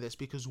behind this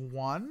because,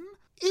 one,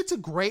 it's a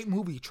great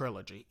movie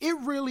trilogy. It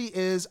really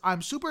is.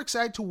 I'm super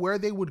excited to where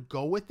they would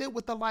go with it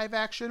with the live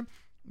action.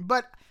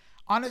 But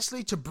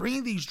honestly, to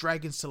bring these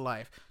dragons to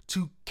life,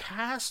 to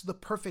cast the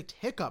perfect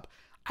Hiccup,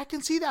 I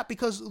can see that,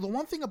 because the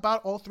one thing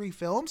about all 3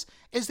 films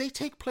is they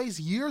take place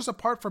years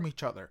apart from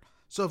each other.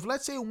 So if,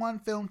 let's say, one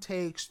film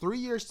takes 3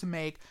 years to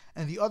make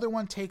and the other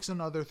one takes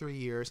another 3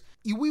 years,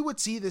 we would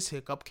see this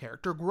Hiccup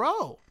character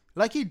grow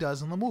like he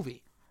does in the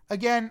movie.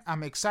 Again,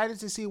 I'm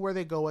excited to see where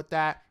they go with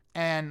that,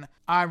 and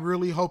I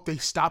really hope they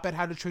stop at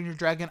How to Train Your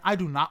Dragon. I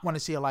do not want to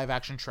see a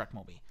live-action Shrek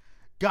movie.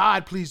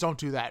 God, please don't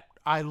do that.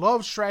 I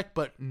love Shrek,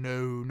 but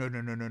no.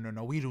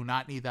 We do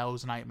not need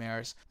those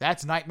nightmares.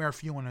 That's nightmare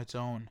fuel on its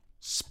own.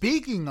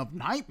 Speaking of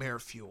nightmare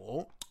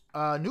fuel,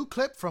 a new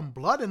clip from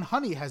Blood and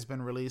Honey has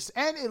been released,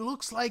 and it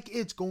looks like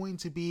it's going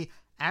to be,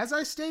 as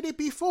I stated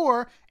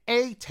before,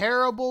 a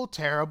terrible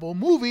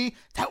movie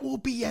that will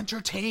be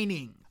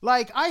entertaining.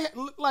 Like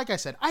I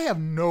said, I have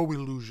no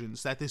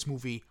illusions that this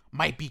movie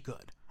might be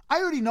good.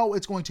 I already know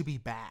it's going to be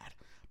bad.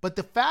 But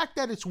the fact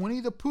that it's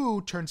Winnie the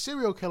Pooh turned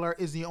serial killer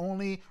is the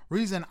only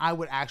reason I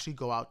would actually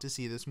go out to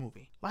see this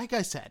movie. Like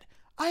I said,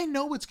 I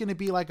know it's going to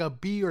be like a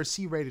B or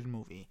C rated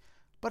movie,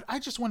 but I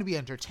just want to be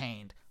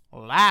entertained,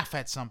 laugh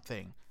at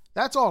something.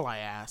 That's all I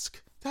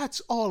ask.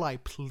 That's all I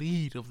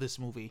plead of this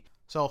movie.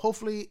 So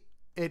hopefully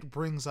it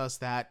brings us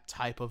that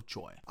type of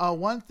joy.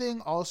 One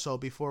thing also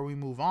before we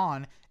move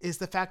on is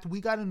the fact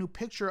we got a new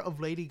picture of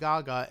Lady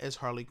Gaga as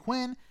Harley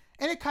Quinn,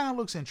 and it kind of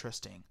looks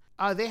interesting.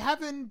 They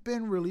haven't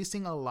been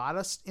releasing a lot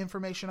of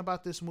information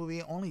about this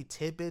movie, only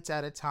tidbits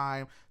at a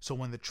time. So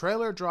when the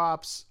trailer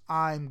drops,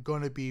 I'm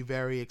going to be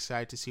very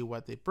excited to see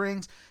what it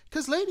brings.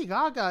 Because Lady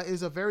Gaga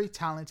is a very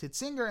talented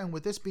singer, and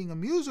with this being a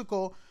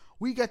musical,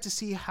 we get to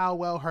see how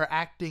well her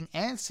acting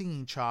and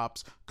singing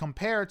chops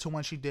compare to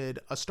when she did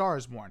A Star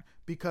Is Born.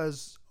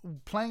 Because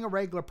playing a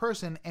regular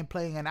person and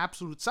playing an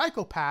absolute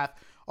psychopath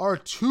are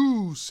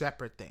two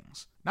separate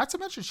things. Not to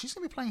mention, she's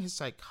going to be playing his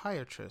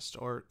psychiatrist,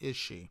 or is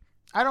she?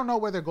 I don't know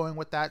where they're going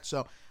with that,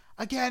 so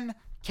again,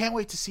 can't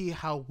wait to see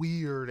how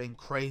weird and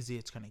crazy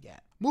it's going to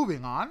get.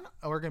 Moving on,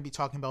 we're going to be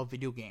talking about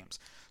video games.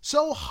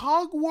 So,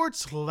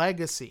 Hogwarts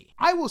Legacy.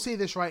 I will say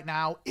this right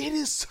now, it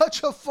is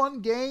such a fun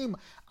game.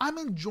 I'm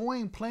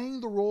enjoying playing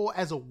the role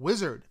as a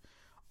wizard.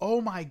 Oh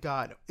my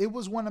god, it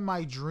was one of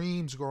my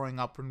dreams growing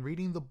up and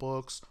reading the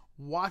books,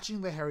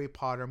 watching the Harry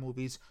Potter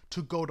movies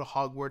to go to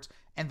Hogwarts,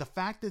 and the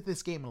fact that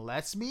this game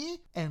lets me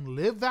and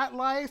live that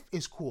life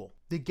is cool.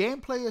 The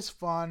gameplay is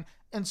fun,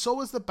 and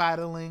so is the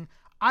battling.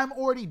 I'm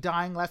already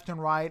dying left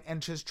and right and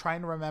just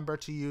trying to remember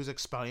to use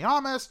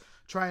Expelliarmus,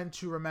 trying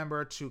to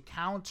remember to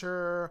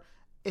counter.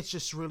 It's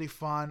just really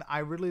fun. I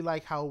really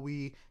like how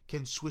we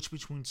can switch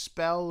between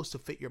spells to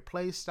fit your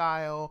play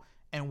style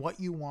and what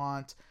you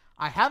want.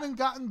 I haven't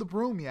gotten the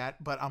broom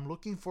yet, but I'm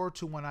looking forward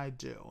to when I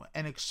do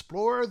and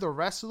explore the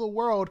rest of the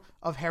world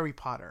of Harry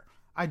Potter.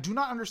 I do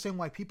not understand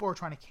why people are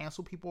trying to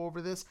cancel people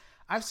over this.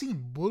 I've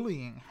seen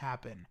bullying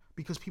happen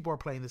because people are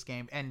playing this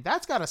game, and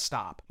that's got to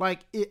stop.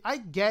 I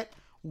get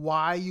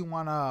why you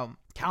want to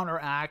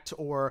counteract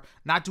or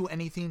not do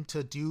anything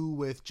to do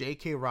with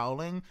J.K.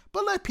 Rowling,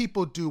 but let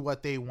people do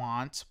what they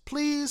want.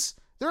 Please,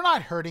 they're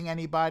not hurting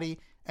anybody,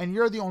 and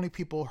you're the only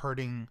people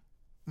hurting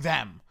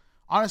them.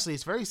 Honestly,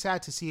 it's very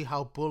sad to see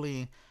how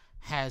bullying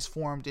has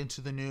formed into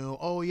the new,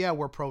 oh yeah,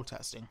 we're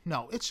protesting.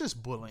 No, it's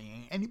just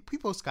bullying, and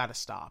people's got to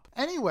stop.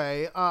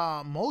 Anyway,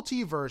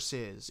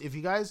 Multiverses. If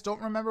you guys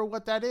don't remember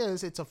what that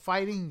is, it's a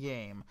fighting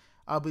game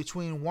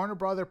between Warner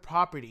Brother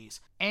properties.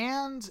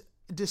 And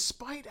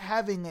despite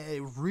having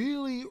a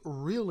really,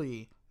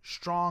 really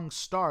strong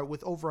start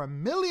with over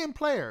 1 million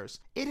players,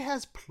 it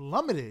has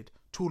plummeted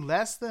to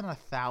less than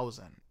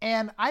 1,000.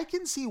 And I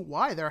can see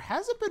why. There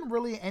hasn't been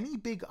really any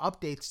big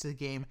updates to the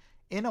game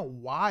in a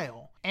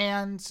while.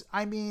 And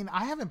I mean,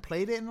 I haven't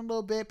played it in a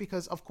little bit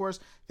because of course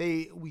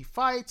we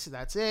fight,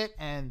 that's it,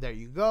 and there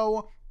you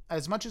go.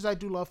 As much as I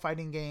do love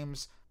fighting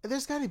games,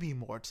 there's got to be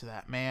more to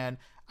that, man.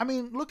 I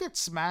mean, look at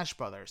Smash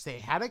Brothers. They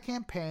had a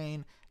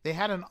campaign, they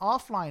had an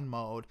offline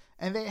mode,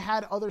 and they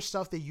had other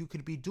stuff that you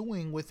could be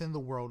doing within the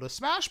world of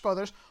Smash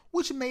Brothers,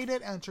 which made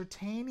it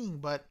entertaining.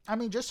 But I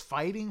mean, just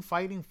fighting.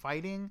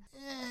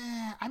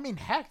 I mean,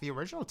 heck, the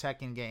original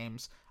Tekken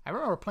games, I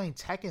remember playing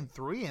Tekken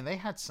 3 and they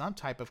had some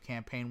type of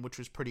campaign, which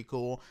was pretty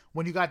cool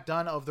when you got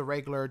done of the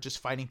regular just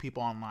fighting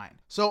people online.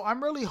 So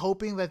I'm really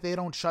hoping that they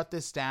don't shut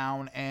this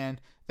down and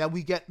that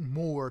we get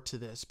more to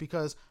this,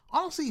 because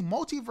honestly,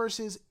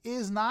 Multiverses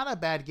is not a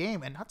bad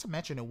game, and not to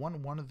mention it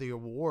won one of the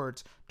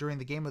awards during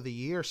the Game of the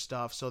Year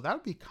stuff, so that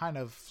would be kind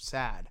of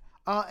sad.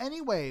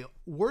 Anyway,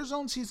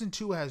 Warzone Season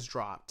 2 has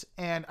dropped,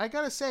 and I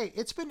gotta say,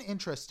 it's been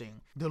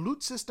interesting. The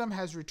loot system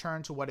has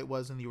returned to what it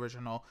was in the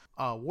original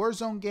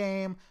Warzone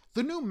game.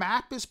 The new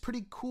map is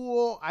pretty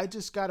cool. I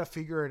just gotta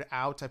figure it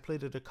out. I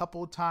played it a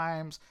couple of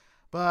times,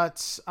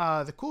 but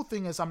the cool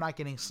thing is I'm not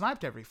getting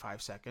sniped every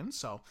 5 seconds,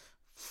 so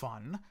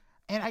fun.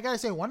 And I gotta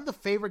say, one of the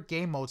favorite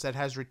game modes that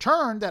has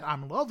returned that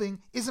I'm loving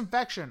is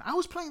Infection. I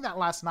was playing that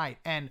last night,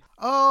 and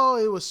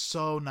oh, it was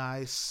so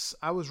nice.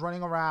 I was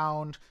running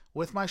around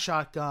with my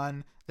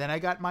shotgun, then I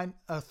got my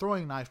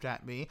throwing knife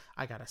at me,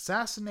 I got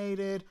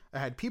assassinated, I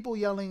had people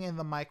yelling in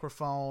the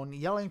microphone,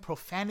 yelling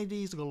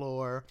profanities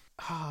galore.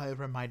 It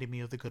reminded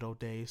me of the good old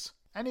days.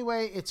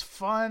 Anyway, it's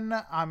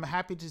fun. I'm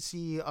happy to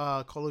see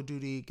Call of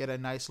Duty get a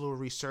nice little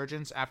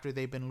resurgence after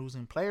they've been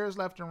losing players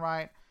left and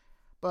right,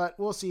 but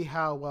we'll see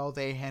how well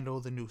they handle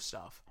the new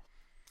stuff.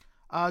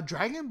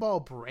 Dragon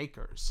Ball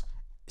Breakers,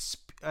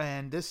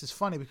 and this is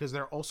funny because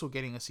they're also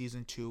getting a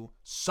Season 2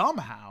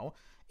 somehow,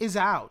 is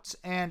out,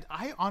 and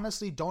I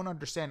honestly don't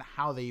understand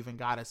how they even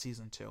got a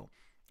Season 2.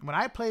 When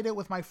I played it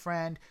with my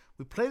friend,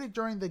 we played it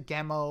during the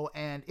demo,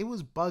 and it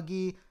was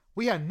buggy.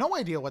 We had no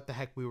idea what the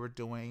heck we were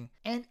doing,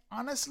 and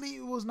honestly,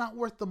 it was not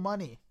worth the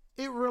money.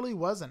 It really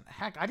wasn't.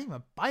 Heck, I didn't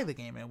even buy the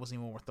game, and it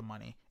wasn't even worth the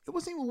money. It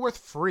wasn't even worth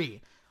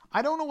free.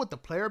 I don't know what the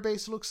player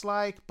base looks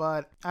like,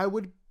 but I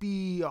would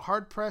be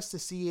hard-pressed to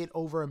see it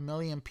over 1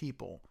 million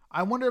people.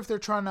 I wonder if they're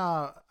trying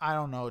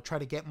to, try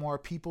to get more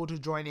people to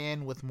join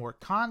in with more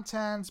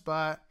content,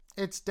 but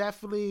it's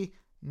definitely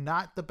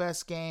not the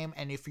best game.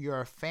 And if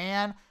you're a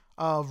fan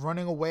of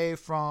running away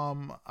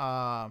from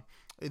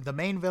the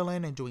main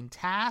villain and doing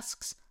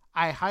tasks,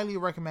 I highly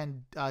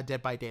recommend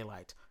Dead by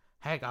Daylight.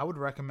 Heck, I would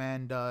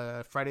recommend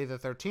Friday the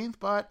 13th,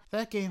 but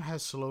that game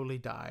has slowly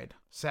died.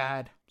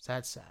 Sad.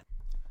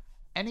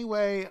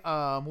 Anyway,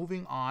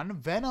 moving on.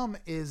 Venom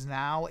is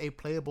now a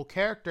playable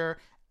character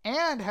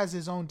and has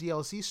his own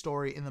DLC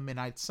story in the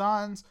Midnight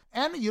Suns.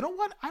 And you know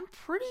what? I'm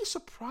pretty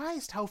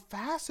surprised how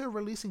fast they're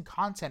releasing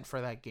content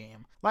for that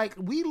game. Like,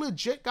 we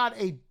legit got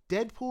a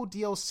Deadpool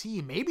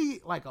DLC,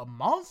 maybe like a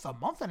month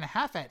and a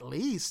half at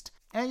least.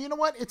 And you know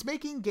what? It's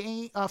making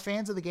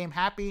fans of the game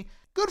happy.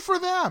 Good for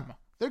them.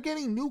 They're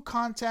getting new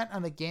content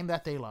on the game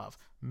that they love.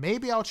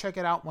 Maybe I'll check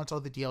it out once all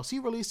the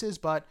DLC releases,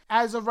 but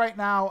as of right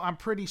now, I'm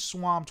pretty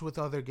swamped with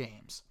other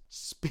games.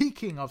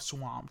 Speaking of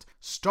swamped,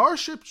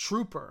 Starship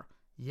Trooper,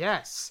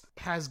 yes,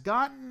 has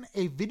gotten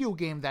a video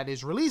game that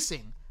is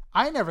releasing.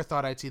 I never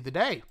thought I'd see the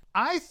day.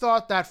 I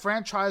thought that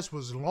franchise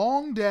was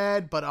long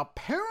dead, but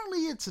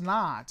apparently it's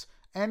not.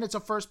 And it's a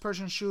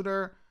first-person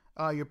shooter.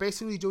 You're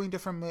basically doing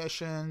different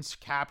missions,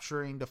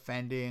 capturing,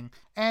 defending,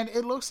 and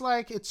it looks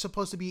like it's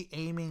supposed to be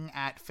aiming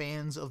at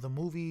fans of the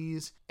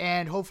movies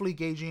and hopefully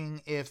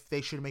gauging if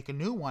they should make a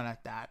new one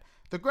at that.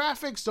 The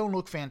graphics don't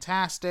look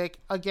fantastic.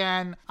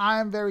 Again,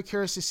 I'm very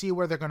curious to see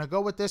where they're going to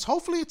go with this.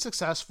 Hopefully it's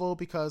successful,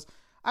 because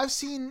I've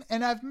seen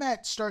and I've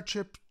met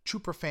Starship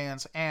Trooper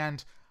fans,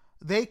 and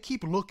they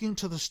keep looking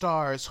to the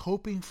stars,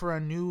 hoping for a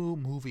new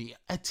movie,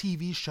 a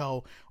TV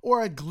show,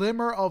 or a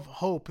glimmer of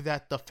hope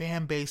that the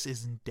fan base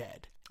isn't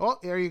dead. Oh,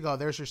 there you go.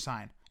 There's your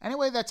sign.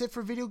 Anyway, that's it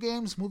for video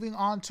games. Moving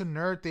on to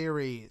nerd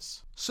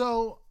theories.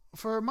 So,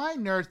 for my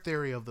nerd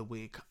theory of the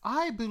week,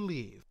 I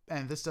believe,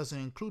 and this doesn't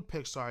include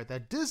Pixar,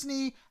 that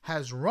Disney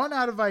has run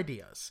out of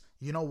ideas.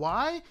 You know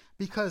why?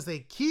 Because they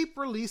keep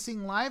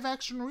releasing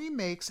live-action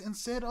remakes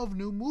instead of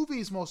new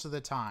movies most of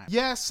the time.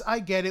 Yes, I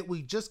get it.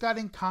 We just got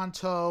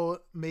Encanto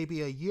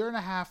maybe a year and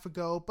a half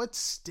ago, but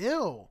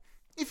still,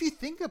 if you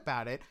think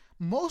about it,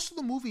 most of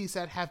the movies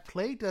that have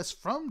plagued us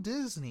from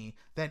Disney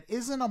that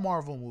isn't a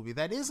Marvel movie,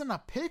 that isn't a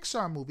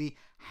Pixar movie,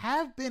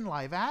 have been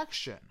live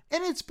action.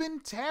 And it's been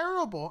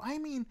terrible. I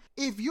mean,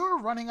 if you're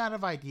running out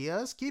of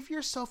ideas, give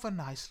yourself a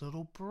nice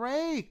little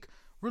break.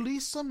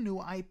 Release some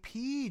new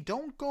IP.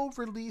 Don't go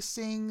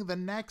releasing the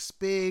next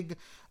big,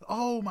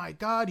 oh my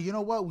god, you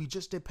know what? We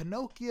just did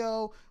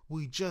Pinocchio.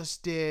 We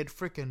just did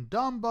freaking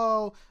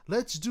Dumbo.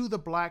 Let's do the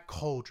Black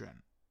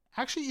Cauldron.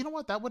 Actually, you know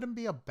what? That wouldn't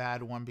be a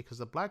bad one, because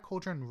the Black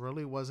Cauldron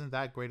really wasn't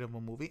that great of a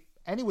movie.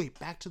 Anyway,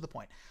 back to the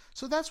point.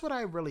 So that's what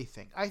I really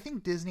think. I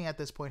think Disney at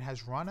this point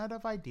has run out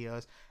of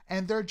ideas,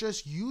 and they're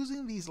just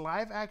using these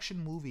live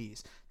action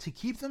movies to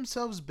keep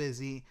themselves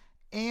busy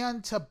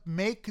and to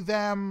make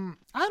them,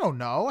 I don't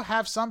know,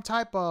 have some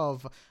type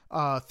of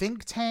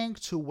think tank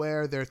to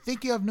where they're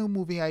thinking of new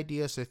movie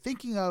ideas. They're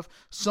thinking of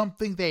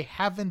something they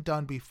haven't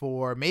done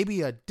before.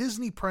 Maybe a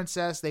Disney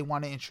princess they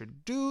want to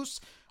introduce,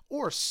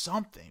 or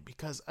something,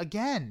 because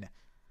again,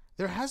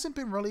 there hasn't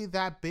been really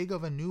that big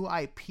of a new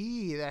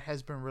IP that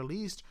has been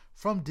released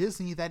from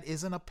Disney that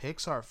isn't a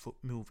Pixar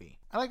movie.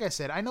 Like I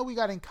said, I know we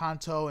got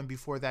Encanto, and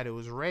before that it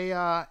was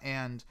Raya,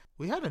 and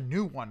we had a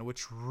new one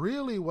which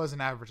really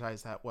wasn't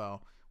advertised that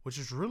well, which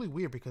is really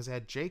weird because it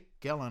had Jake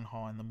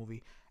Gyllenhaal in the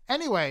movie.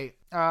 Anyway,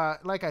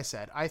 like I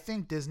said, I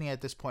think Disney at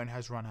this point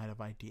has run out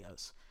of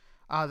ideas.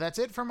 That's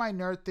it for my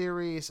nerd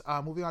theories.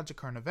 Moving on to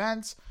current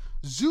events.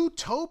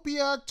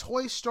 Zootopia,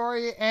 Toy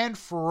Story, and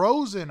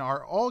Frozen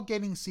are all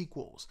getting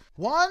sequels.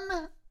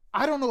 One,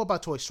 I don't know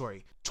about Toy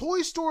Story.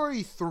 Toy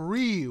Story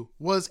 3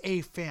 was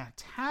a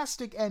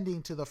fantastic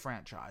ending to the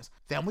franchise.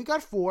 Then we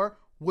got 4,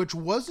 which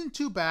wasn't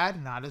too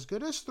bad, not as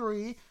good as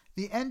 3.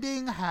 The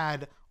ending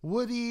had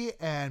Woody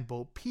and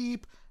Bo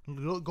Peep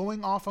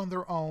going off on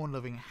their own,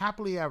 living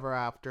happily ever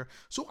after.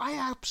 So I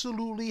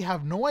absolutely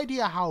have no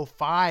idea how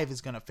 5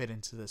 is going to fit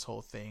into this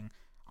whole thing.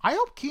 I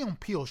hope Key and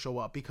Peele show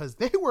up, because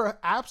they were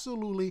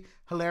absolutely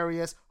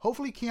hilarious.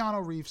 Hopefully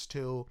Keanu Reeves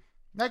too.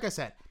 Like I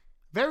said,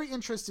 very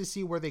interested to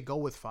see where they go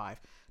with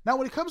 5. Now,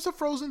 when it comes to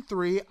Frozen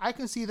 3, I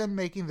can see them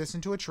making this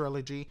into a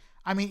trilogy.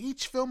 I mean,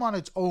 each film on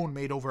its own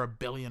made over $1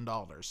 billion,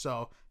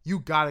 so you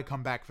gotta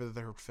come back for the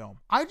third film.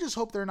 I just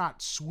hope they're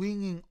not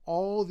swinging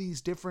all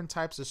these different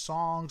types of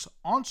songs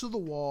onto the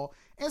wall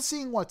and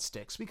seeing what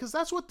sticks, because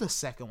that's what the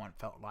second one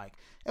felt like.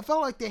 It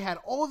felt like they had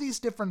all these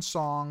different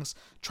songs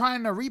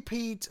trying to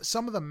repeat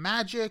some of the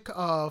magic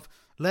of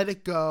Let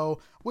It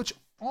Go, which,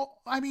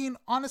 I mean,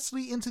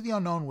 honestly, Into the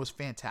Unknown was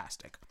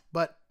fantastic,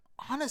 but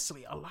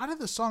honestly, a lot of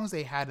the songs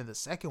they had in the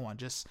second one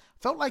just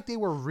felt like they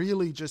were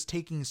really just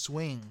taking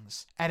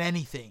swings at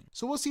anything.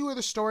 So we'll see where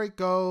the story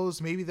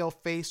goes. Maybe they'll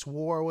face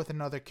war with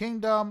another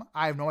kingdom.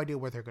 I have no idea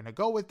where they're going to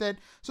go with it.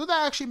 So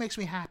that actually makes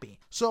me happy.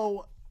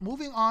 So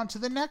moving on to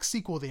the next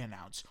sequel they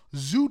announced,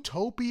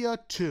 Zootopia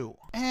 2.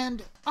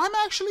 And I'm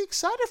actually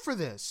excited for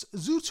this.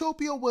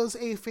 Zootopia was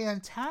a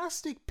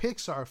fantastic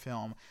Pixar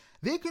film.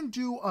 They can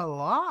do a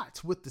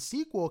lot with the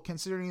sequel,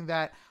 considering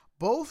that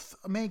both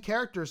main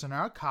characters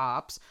are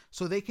cops,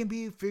 so they can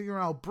be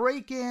figuring out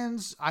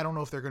break-ins. I don't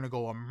know if they're going to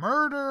go a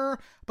murder,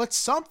 but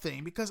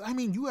something, because I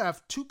mean, you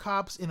have two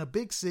cops in a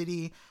big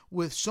city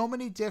with so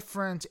many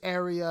different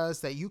areas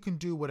that you can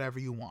do whatever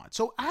you want.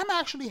 So I'm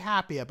actually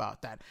happy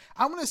about that.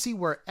 I want to see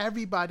where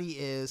everybody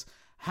is,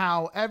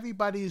 how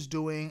everybody's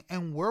doing,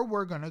 and where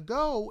we're going to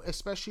go,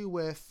 especially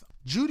with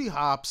Judy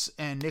Hopps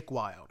and Nick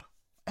Wilde.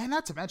 And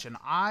not to mention,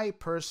 I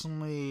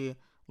personally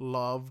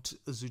loved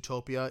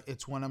Zootopia.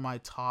 It's one of my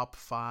top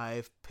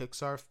 5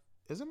 Pixar.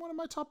 Is it one of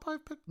my top 5?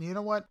 You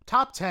know what?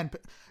 Top 10.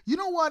 You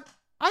know what?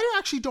 I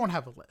actually don't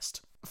have a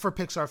list for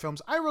Pixar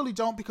films. I really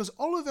don't, because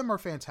all of them are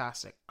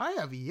fantastic. I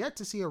have yet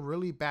to see a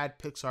really bad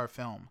Pixar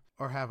film.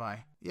 Or have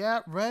I?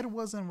 Yeah, Red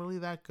wasn't really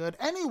that good.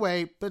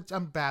 Anyway, but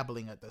I'm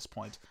babbling at this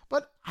point.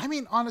 But I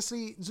mean,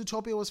 honestly,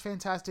 Zootopia was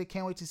fantastic.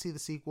 Can't wait to see the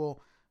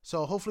sequel.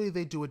 So hopefully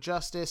they do it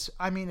justice.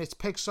 I mean, it's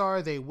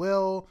Pixar, they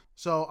will.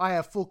 So I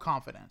have full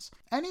confidence.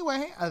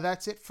 Anyway,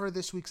 that's it for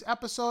this week's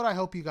episode. I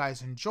hope you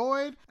guys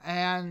enjoyed,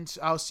 and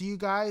I'll see you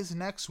guys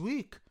next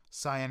week.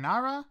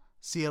 Sayonara,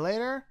 see you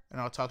later, and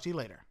I'll talk to you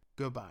later.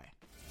 Goodbye.